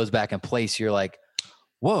socket and it goes back in place, you're like,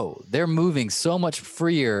 whoa, they're moving so much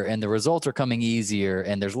freer and the results are coming easier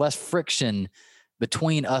and there's less friction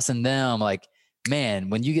between us and them. Like, man,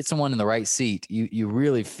 when you get someone in the right seat, you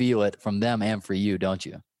really feel it from them and for you, don't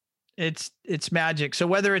you? It's magic. So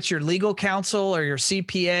whether it's your legal counsel or your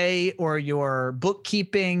CPA or your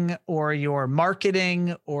bookkeeping or your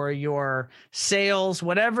marketing or your sales,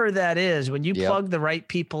 whatever that is, when you plug the right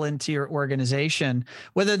people into your organization,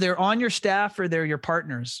 whether they're on your staff or they're your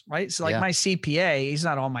partners, right? So like my CPA, he's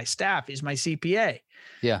not on my staff, he's my CPA.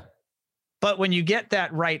 Yeah. But when you get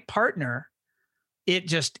that right partner,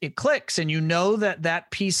 it clicks, and you know that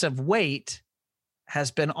piece of weight has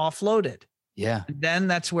been offloaded. Yeah. And then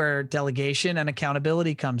that's where delegation and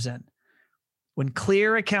accountability comes in. When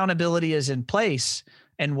clear accountability is in place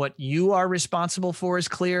and what you are responsible for is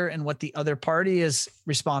clear and what the other party is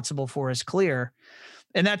responsible for is clear.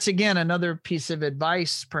 And that's, again, another piece of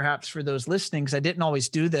advice perhaps for those listening, because I didn't always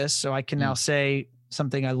do this. So I can now say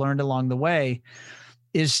something I learned along the way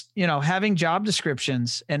is, having job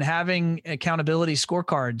descriptions and having accountability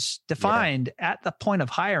scorecards defined at the point of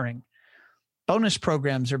hiring. Bonus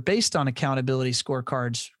programs are based on accountability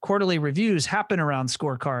scorecards. Quarterly reviews happen around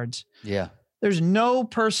scorecards. Yeah. There's no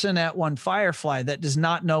person at One FireFly that does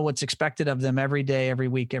not know what's expected of them every day, every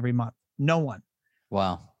week, every month. No one.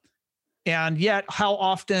 Wow. And yet, how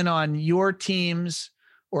often on your teams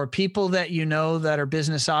or people that that are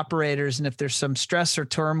business operators, and if there's some stress or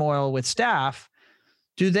turmoil with staff,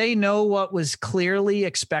 do they know what was clearly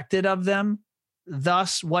expected of them,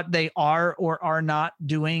 thus what they are or are not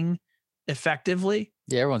doing effectively?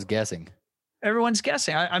 Yeah, everyone's guessing.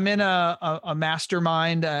 I'm in a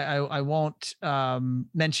mastermind. I won't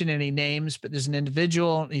mention any names, but there's an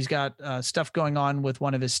individual. He's got stuff going on with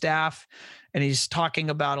one of his staff, and he's talking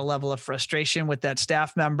about a level of frustration with that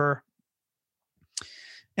staff member.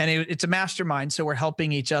 And it's a mastermind, so we're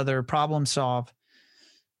helping each other problem solve.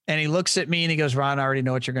 And he looks at me and he goes, "Ron, I already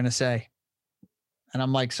know what you're going to say." And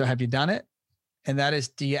I'm like, "So have you done it?" And that is,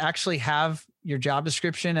 do you actually have your job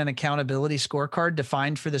description and accountability scorecard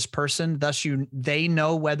defined for this person? Thus they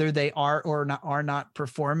know whether they are or are not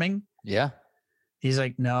performing. Yeah. He's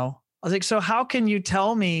like, "No." I was like, "So how can you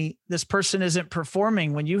tell me this person isn't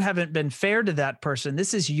performing when you haven't been fair to that person?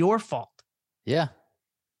 This is your fault." Yeah.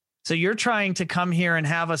 So you're trying to come here and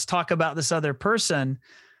have us talk about this other person.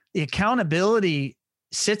 The accountability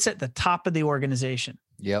sits at the top of the organization.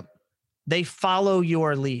 Yep. They follow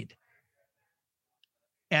your lead.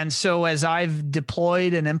 And so as I've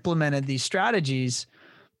deployed and implemented these strategies,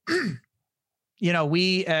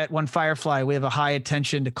 we at One FireFly, we have a high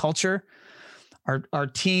attention to culture. Our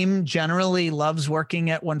team generally loves working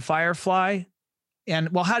at One FireFly. And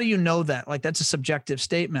well, how do you know that? Like, that's a subjective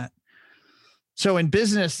statement. So in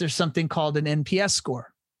business, there's something called an NPS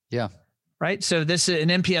score. Yeah. Right. So an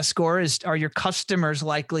NPS score are your customers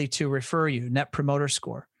likely to refer you? Net Promoter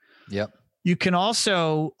Score. Yep. You can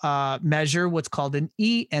also measure what's called an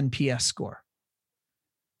eNPS score,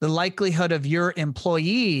 the likelihood of your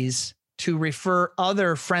employees to refer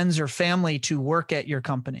other friends or family to work at your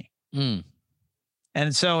company. Mm.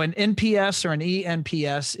 And so an NPS or an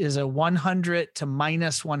eNPS is a 100 to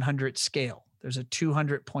minus 100 scale. There's a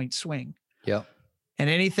 200-point swing. Yep. And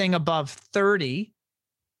anything above 30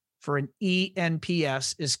 for an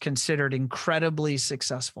eNPS is considered incredibly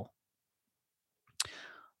successful.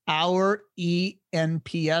 Our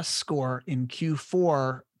eNPS score in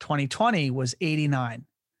Q4 2020 was 89.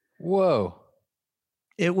 Whoa.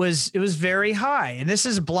 It was very high. And this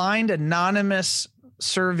is blind, anonymous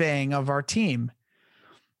surveying of our team.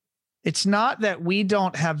 It's not that we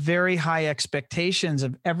don't have very high expectations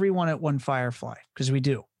of everyone at One Firefly, because we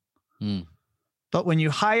do. But when you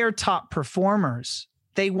hire top performers,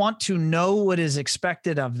 they want to know what is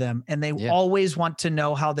expected of them, and they always want to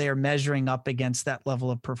know how they are measuring up against that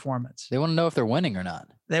level of performance. They want to know if they're winning or not.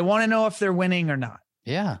 They want to know if they're winning or not.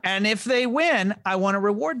 Yeah. And if they win, I want to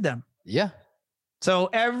reward them. Yeah. So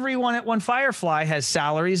everyone at One Firefly has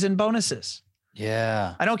salaries and bonuses.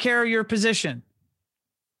 Yeah. I don't care your position.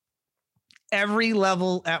 Every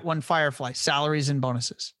level at One Firefly, salaries and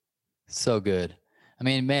bonuses. So good. I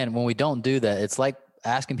mean, man, when we don't do that, it's like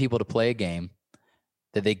asking people to play a game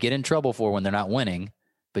that they get in trouble for when they're not winning,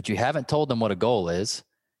 but you haven't told them what a goal is.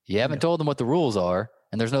 You haven't told them what the rules are,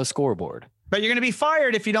 and there's no scoreboard. But you're going to be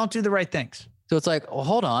fired if you don't do the right things. So it's like, well,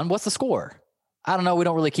 hold on, what's the score? I don't know. We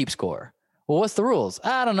don't really keep score. Well, what's the rules?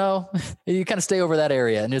 I don't know. You kind of stay over that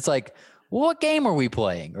area. And it's like, well, what game are we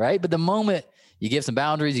playing? Right. But the moment you give some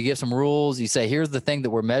boundaries, you give some rules, you say, here's the thing that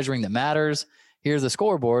we're measuring that matters. Here's the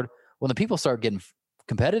scoreboard. When the people start getting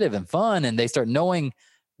competitive and fun, and they start knowing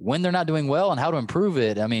when they're not doing well and how to improve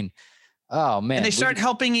it. I mean, oh man. And they start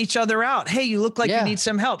helping each other out. Hey, you look like you need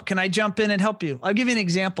some help. Can I jump in and help you? I'll give you an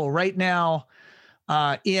example right now.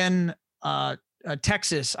 In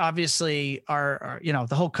Texas, obviously our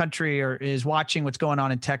the whole country is watching what's going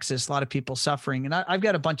on in Texas. A lot of people suffering. And I've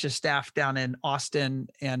got a bunch of staff down in Austin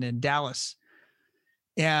and in Dallas,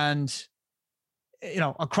 and,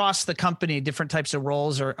 across the company, different types of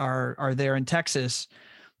roles are there in Texas.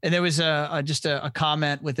 And there was just a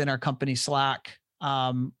comment within our company Slack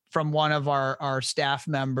from one of our staff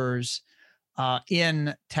members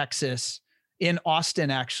in Texas, in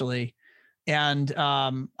Austin, actually. And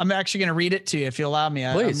I'm actually going to read it to you if you allow me.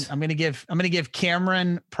 Please. I'm going to give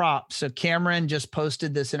Cameron props. So Cameron just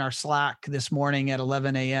posted this in our Slack this morning at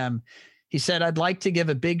 11 a.m. He said, I'd like to give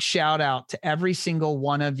a big shout out to every single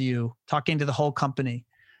one of you, talking to the whole company,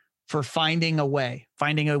 for finding a way.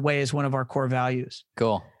 Finding a way is one of our core values.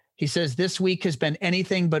 Cool. He says, this week has been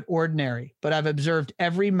anything but ordinary, but I've observed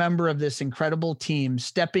every member of this incredible team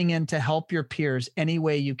stepping in to help your peers any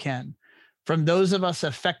way you can. From those of us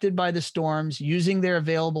affected by the storms, using their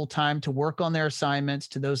available time to work on their assignments,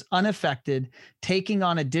 to those unaffected, taking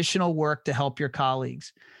on additional work to help your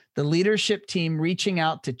colleagues. The leadership team reaching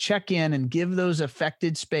out to check in and give those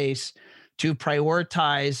affected space to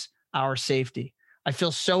prioritize our safety. I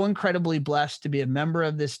feel so incredibly blessed to be a member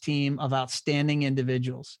of this team of outstanding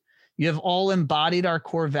individuals. You have all embodied our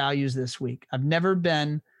core values this week. I've never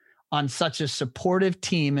been on such a supportive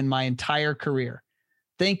team in my entire career.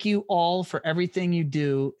 Thank you all for everything you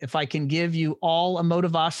do. If I can give you all a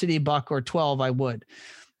Motivosity buck or 12, I would.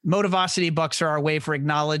 Motivosity bucks are our way for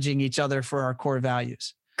acknowledging each other for our core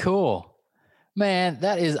values. Cool, man.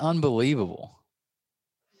 That is unbelievable.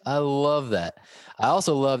 I love that. I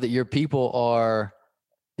also love that your people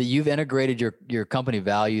that you've integrated your company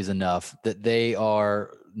values enough that they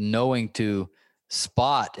are knowing to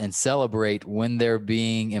spot and celebrate when they're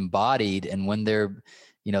being embodied and when they're,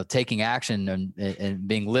 taking action and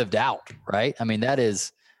being lived out. Right. I mean, that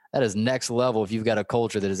is next level if you've got a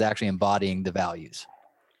culture that is actually embodying the values.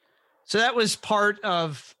 So that was part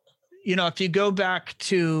of, if you go back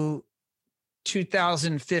to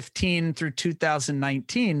 2015 through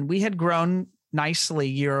 2019, we had grown nicely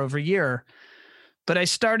year over year. But I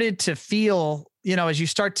started to feel, as you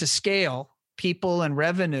start to scale people and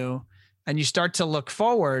revenue and you start to look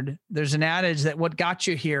forward, there's an adage that what got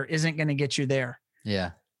you here isn't going to get you there.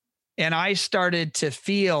 Yeah. And I started to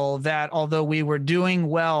feel that although we were doing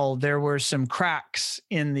well, there were some cracks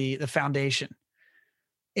in the foundation.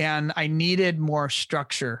 And I needed more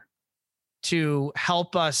structure to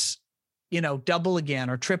help us, double again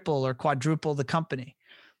or triple or quadruple the company.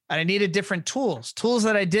 And I needed different tools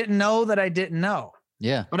that I didn't know.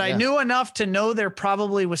 Yeah. But I knew enough to know there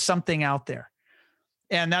probably was something out there.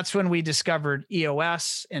 And that's when we discovered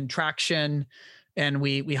EOS and Traction, and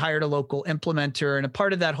we hired a local implementer. And a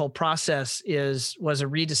part of that whole process was a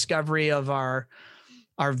rediscovery of our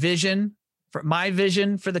vision, for my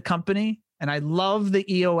vision for the company. And I love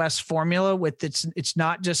the EOS formula with it's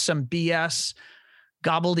not just some BS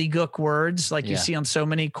gobbledygook words like you see on so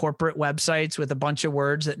many corporate websites with a bunch of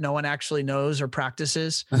words that no one actually knows or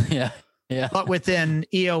practices. Yeah. Yeah. But within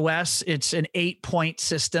EOS, it's an 8-point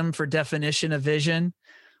system for definition of vision.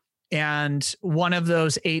 And one of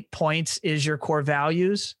those 8 points is your core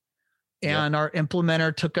values. And our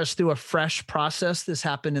implementer took us through a fresh process. This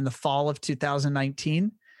happened in the fall of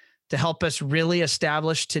 2019 to help us really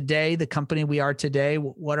establish today, the company we are today,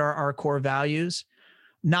 what are our core values,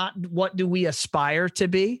 not what do we aspire to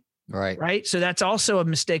be. Right. So that's also a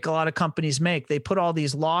mistake a lot of companies make. They put all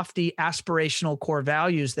these lofty aspirational core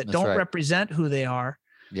values that don't represent who they are,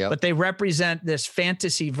 but they represent this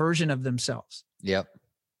fantasy version of themselves. Yep.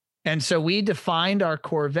 And so we defined our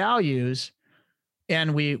core values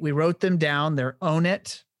and we wrote them down. They're own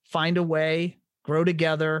it, find a way, grow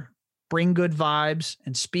together, bring good vibes,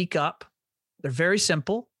 and speak up. They're very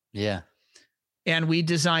simple. Yeah. And we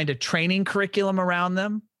designed a training curriculum around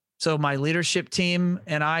them. So my leadership team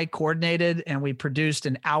and I coordinated and we produced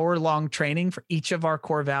an hour-long training for each of our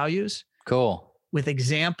core values. Cool. With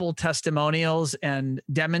example testimonials and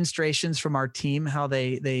demonstrations from our team, how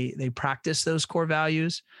they practice those core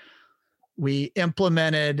values. We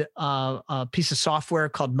implemented a piece of software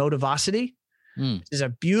called Motivosity. It's a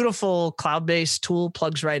beautiful cloud-based tool,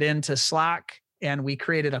 plugs right into Slack. And we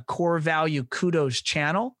created a core value kudos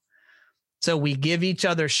channel. So we give each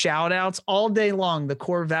other shout outs all day long. The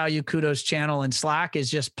core value kudos channel in Slack is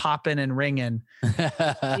just popping and ringing.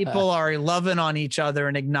 People are loving on each other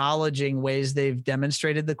and acknowledging ways they've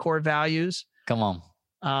demonstrated the core values. Come on.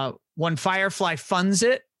 When FireFly funds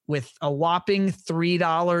it with a whopping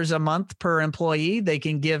 $3 a month per employee, they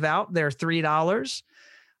can give out their $3,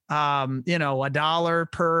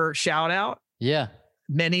 $1 per shout out. Yeah.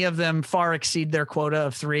 Many of them far exceed their quota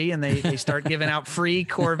of 3 and they start giving out free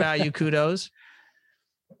core value kudos.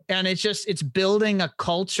 And it's building a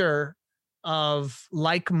culture of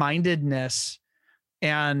like-mindedness.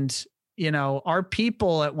 And, our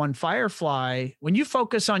people at One FireFly, when you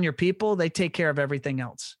focus on your people, they take care of everything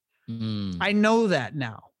else. I know that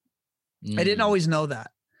now. I didn't always know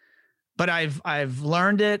that, but I've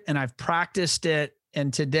learned it and I've practiced it.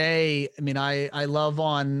 And today, I love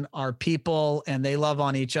on our people and they love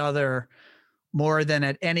on each other more than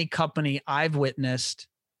at any company I've witnessed.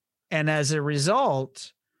 And as a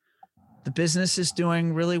result, the business is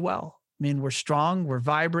doing really well. We're strong, we're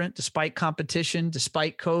vibrant, despite competition,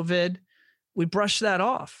 despite COVID. We brush that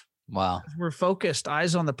off. Wow. We're focused,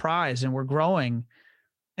 eyes on the prize, and we're growing.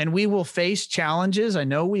 And we will face challenges. I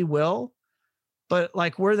know we will. But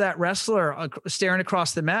like we're that wrestler staring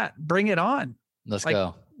across the mat. Bring it on. Let's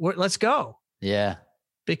go. Let's go. Yeah.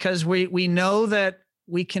 Because we know that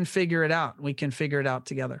we can figure it out. We can figure it out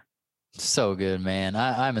together. So good, man.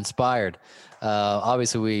 I'm inspired.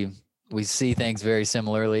 Obviously we see things very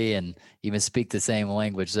similarly and even speak the same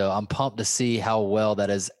language. So I'm pumped to see how well that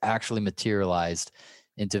has actually materialized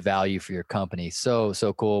into value for your company. So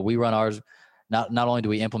cool. We run ours. Not only do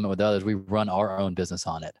we implement with others, we run our own business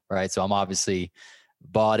on it. Right. So I'm obviously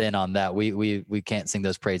bought in on that. We can't sing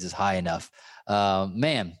those praises high enough.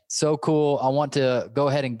 Man, so cool. I want to go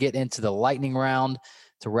ahead and get into the lightning round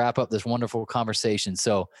to wrap up this wonderful conversation.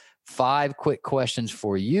 So 5 quick questions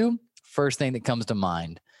for you. First thing that comes to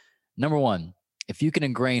mind. Number 1, if you could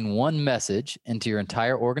ingrain one message into your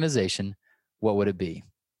entire organization, what would it be?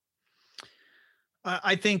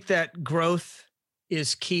 I think that growth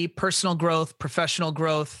is key. Personal growth, professional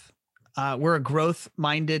growth. We're a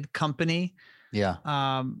growth-minded company.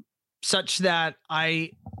 Yeah. Such that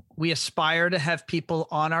we aspire to have people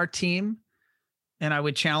on our team, and I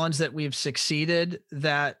would challenge that we've succeeded,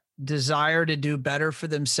 that desire to do better for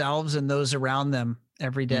themselves and those around them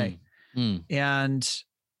every day. And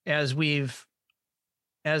as we've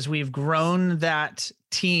grown that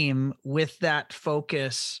team with that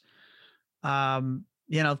focus,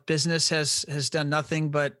 business has done nothing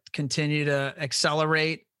but continue to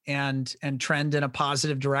accelerate and trend in a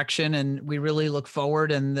positive direction. And we really look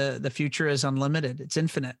forward, and the future is unlimited. It's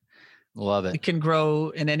infinite. Love it. We can grow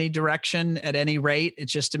in any direction at any rate.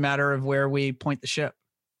 It's just a matter of where we point the ship.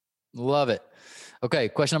 Love it. Okay.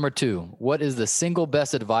 Question number 2. What is the single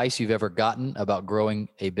best advice you've ever gotten about growing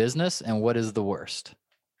a business, and what is the worst?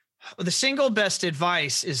 The single best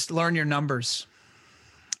advice is learn your numbers.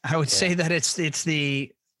 I would say that it's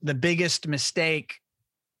the biggest mistake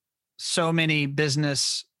so many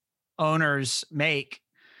business owners make.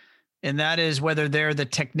 And that is whether they're the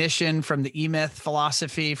technician from the E-Myth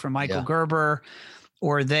philosophy from Michael Gerber,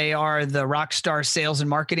 or they are the rock star sales and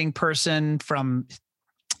marketing person from,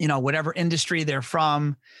 whatever industry they're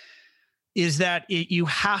from, is that you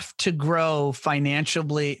have to grow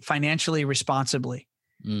financially responsibly.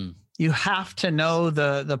 You have to know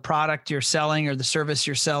the product you're selling or the service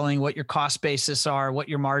you're selling, what your cost basis are, what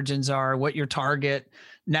your margins are, what your target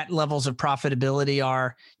net levels of profitability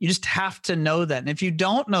are. You just have to know that. And if you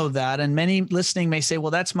don't know that, and many listening may say,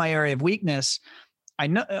 well, that's my area of weakness. I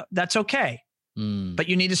know that's okay. But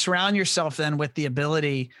you need to surround yourself then with the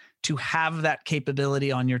ability to have that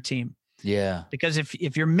capability on your team. Yeah. Because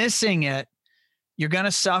if you're missing it, you're going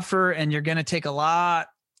to suffer and you're going to take a lot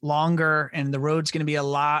longer and the road's going to be a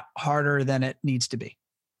lot harder than it needs to be.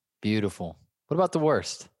 Beautiful. What about the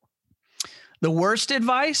worst? The worst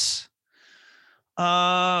advice?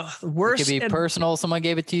 It could be personal. Someone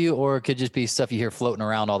gave it to you, or it could just be stuff you hear floating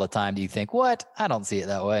around all the time. Do you think, what? I don't see it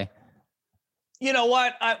that way. You know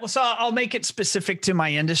what? So I'll make it specific to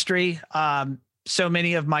my industry. So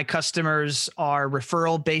many of my customers are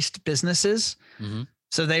referral-based businesses. Mm-hmm.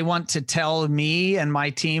 So they want to tell me and my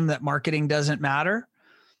team that marketing doesn't matter.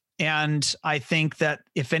 And I think that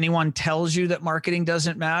if anyone tells you that marketing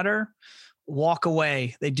doesn't matter, walk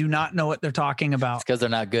away. They do not know what they're talking about. It's because they're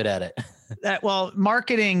not good at it.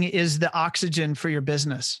 Marketing is the oxygen for your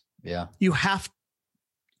business. Yeah. You have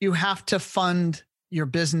to fund your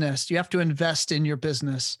business. You have to invest in your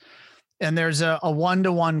business. And there's a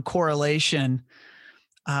one-to-one correlation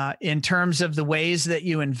in terms of the ways that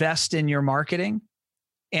you invest in your marketing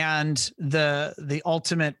and the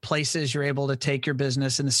ultimate places you're able to take your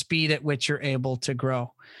business and the speed at which you're able to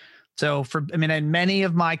grow. So and many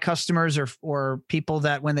of my customers or people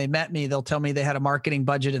that when they met me, they'll tell me they had a marketing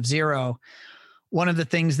budget of zero. One of the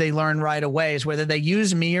things they learn right away is whether they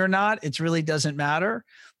use me or not, it really doesn't matter.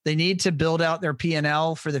 They need to build out their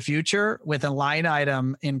P&L for the future with a line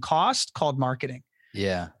item in cost called marketing.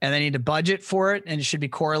 Yeah. And they need to budget for it, and it should be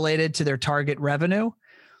correlated to their target revenue.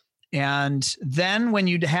 And then when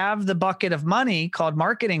you have the bucket of money called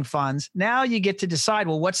marketing funds, now you get to decide,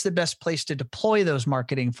 well, what's the best place to deploy those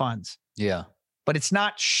marketing funds? Yeah. But it's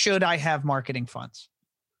not, should I have marketing funds?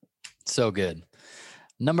 So good.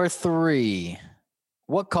 Number 3,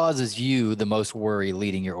 what causes you the most worry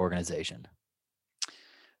leading your organization?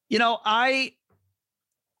 You know, I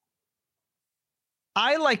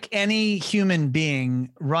like any human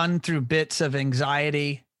being run through bits of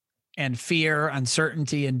anxiety and fear,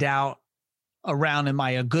 uncertainty, and doubt around, am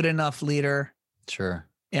I a good enough leader? Sure.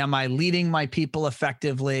 Am I leading my people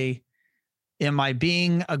effectively? Am I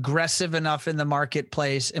being aggressive enough in the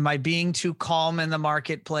marketplace? Am I being too calm in the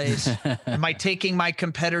marketplace? Am I taking my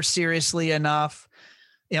competitors seriously enough?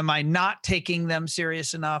 Am I not taking them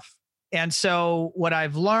serious enough? And so what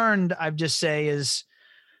I've learned, I just say is,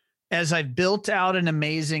 as I've built out an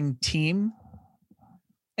amazing team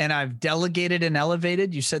and I've delegated and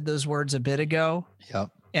elevated, you said those words a bit ago. Yep.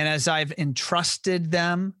 And as I've entrusted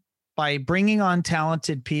them by bringing on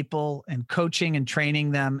talented people and coaching and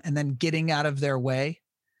training them and then getting out of their way.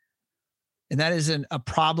 And that is a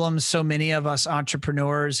problem so many of us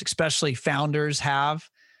entrepreneurs, especially founders, have,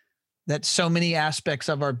 that so many aspects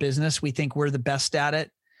of our business, we think we're the best at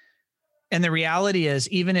it. And the reality is,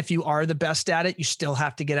 even if you are the best at it, you still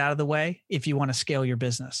have to get out of the way if you want to scale your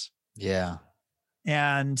business. Yeah.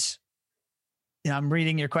 And I'm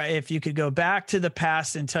reading your question. If you could go back to the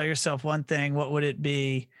past and tell yourself one thing, what would it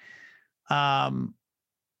be?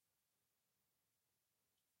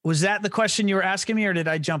 Was that the question you were asking me, or did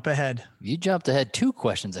I jump ahead? You jumped ahead 2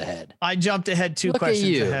 questions ahead. I jumped ahead 2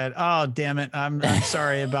 questions ahead. Oh, damn it. I'm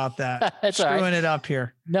sorry about that. That's Screwing right. it up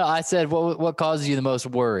here. No, I said, what causes you the most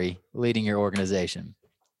worry leading your organization?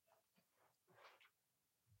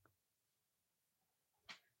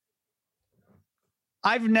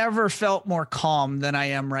 I've never felt more calm than I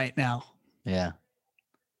am right now. Yeah.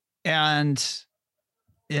 And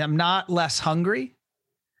I'm not less hungry.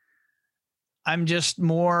 I'm just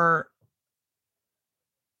more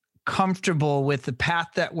comfortable with the path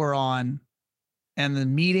that we're on and the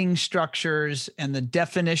meeting structures and the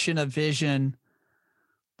definition of vision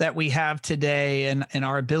that we have today, and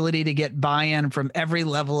our ability to get buy-in from every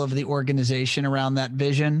level of the organization around that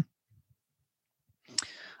vision.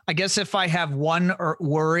 I guess if I have one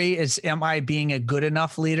worry is, am I being a good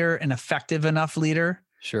enough leader, an effective enough leader?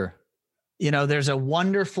 Sure. You know, there's a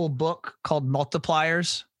wonderful book called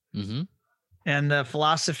Multipliers. Mm-hmm. And the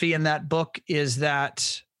philosophy in that book is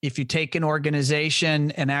that if you take an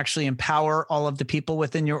organization and actually empower all of the people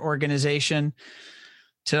within your organization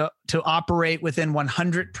to operate within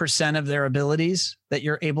 100% of their abilities, that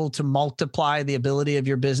you're able to multiply the ability of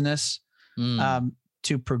your business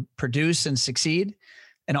to produce and succeed.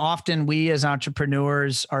 And often we as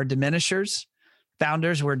entrepreneurs are diminishers.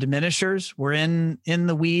 Founders, we're diminishers. We're in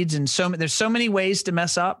the weeds, and there's so many ways to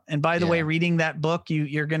mess up. And by the way, reading that book,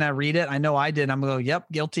 you're gonna read it. I know I did. I'm gonna go, yep,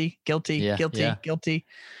 guilty.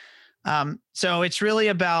 So it's really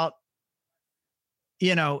about,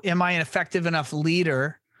 am I an effective enough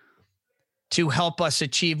leader to help us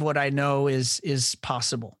achieve what I know is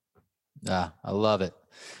possible? I love it.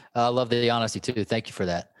 I love the honesty too. Thank you for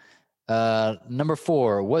that. Number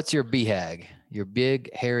 4, what's your BHAG? Your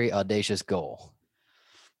big, hairy, audacious goal?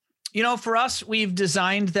 For us, we've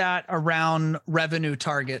designed that around revenue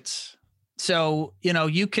targets. So,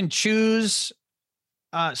 you can choose,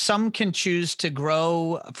 some can choose to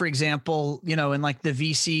grow, for example, in like the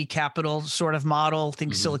VC capital sort of model,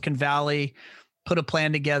 think Silicon Valley, put a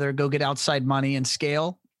plan together, go get outside money and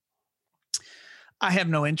scale. I have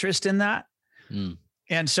no interest in that.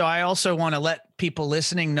 And so I also want to let people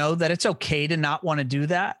listening know that it's okay to not want to do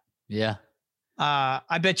that. Yeah.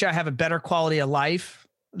 I bet you I have a better quality of life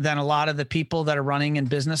than a lot of the people that are running in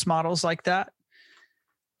business models like that.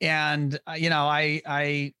 And,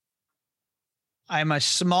 I'm a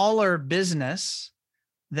smaller business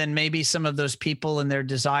than maybe some of those people in their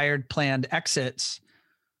desired planned exits,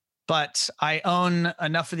 but I own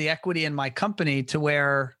enough of the equity in my company to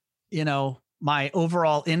where, my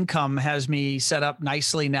overall income has me set up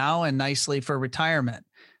nicely now and nicely for retirement.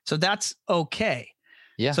 So that's okay.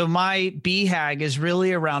 Yeah. So my BHAG is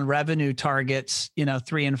really around revenue targets,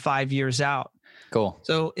 3 and 5 years out. Cool.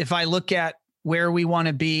 So if I look at where we want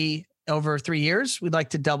to be over 3 years, we'd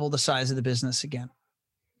like to double the size of the business again.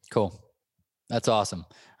 Cool. That's awesome.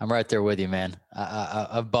 I'm right there with you, man.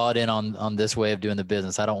 I've bought in on this way of doing the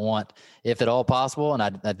business. I don't want, if at all possible,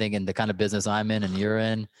 and I think in the kind of business I'm in and you're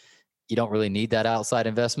in, you don't really need that outside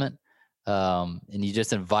investment. And you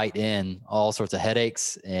just invite in all sorts of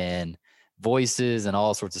headaches and voices and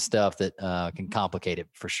all sorts of stuff that can complicate it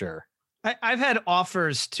for sure. I've had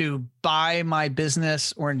offers to buy my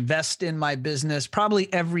business or invest in my business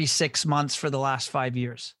probably every 6 months for the last 5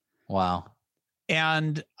 years. Wow.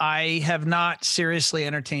 And I have not seriously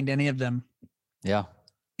entertained any of them. Yeah.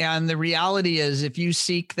 And the reality is, if you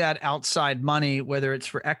seek that outside money, whether it's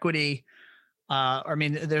for equity,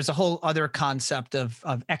 there's a whole other concept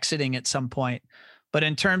of exiting at some point. But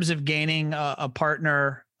in terms of gaining a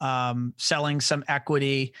partner, selling some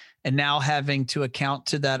equity, and now having to account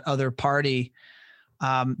to that other party,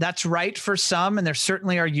 that's right for some. And there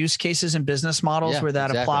certainly are use cases and business models where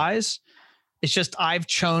that applies. It's just I've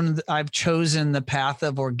chosen the path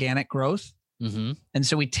of organic growth. And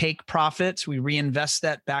so we take profits, we reinvest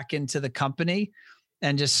that back into the company,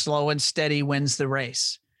 and just slow and steady wins the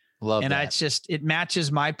race. Love and that. It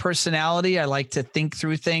matches my personality. I like to think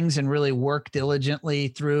through things and really work diligently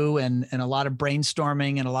through, and a lot of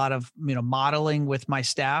brainstorming and a lot of, modeling with my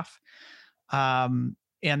staff. And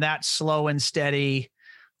that slow and steady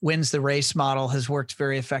wins the race model has worked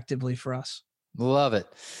very effectively for us. Love it.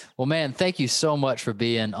 Well, man, thank you so much for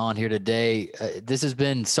being on here today. This has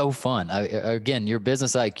been so fun. Again, your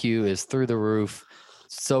business IQ is through the roof.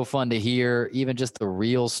 So fun to hear, even just the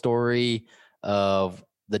real story of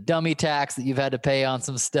the dummy tax that you've had to pay on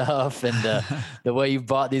some stuff, and the way you've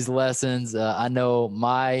bought these lessons. I know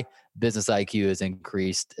my business IQ has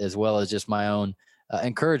increased, as well as just my own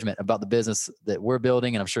encouragement about the business that we're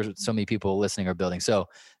building. And I'm sure so many people listening are building. So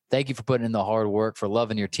thank you for putting in the hard work, for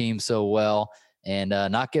loving your team so well, and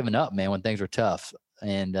not giving up, man, when things are tough.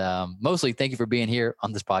 And mostly thank you for being here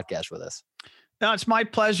on this podcast with us. No, it's my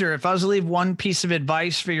pleasure. If I was to leave one piece of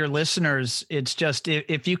advice for your listeners, it's just,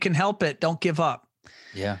 if you can help it, don't give up.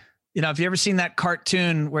 Yeah. If you ever seen that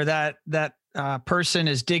cartoon where that person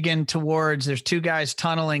is digging towards, there's two guys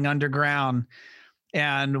tunneling underground,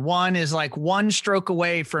 and one is like one stroke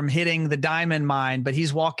away from hitting the diamond mine, but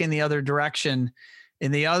he's walking the other direction.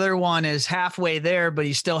 And the other one is halfway there, but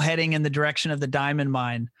he's still heading in the direction of the diamond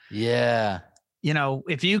mine. Yeah.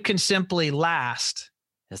 If you can simply last,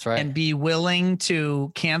 that's right, and be willing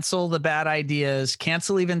to cancel the bad ideas,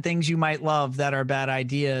 cancel even things you might love that are bad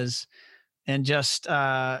ideas, and just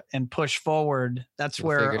and push forward. That's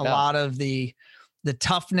where a lot of the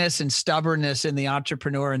toughness and stubbornness in the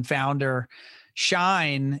entrepreneur and founder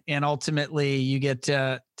shine, and ultimately you get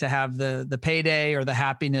to have the payday or the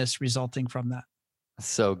happiness resulting from that.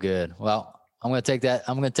 So good. Well, I'm going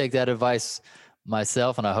to take that advice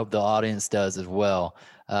myself, and I hope the audience does as well.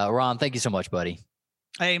 Ron, thank you so much, buddy.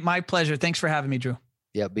 Hey, my pleasure. Thanks for having me, Drew.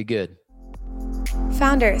 Yeah, be good.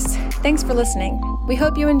 Founders, thanks for listening. We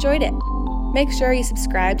hope you enjoyed it. Make sure you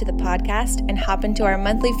subscribe to the podcast and hop into our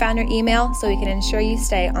monthly founder email so we can ensure you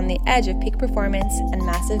stay on the edge of peak performance and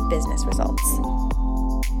massive business results.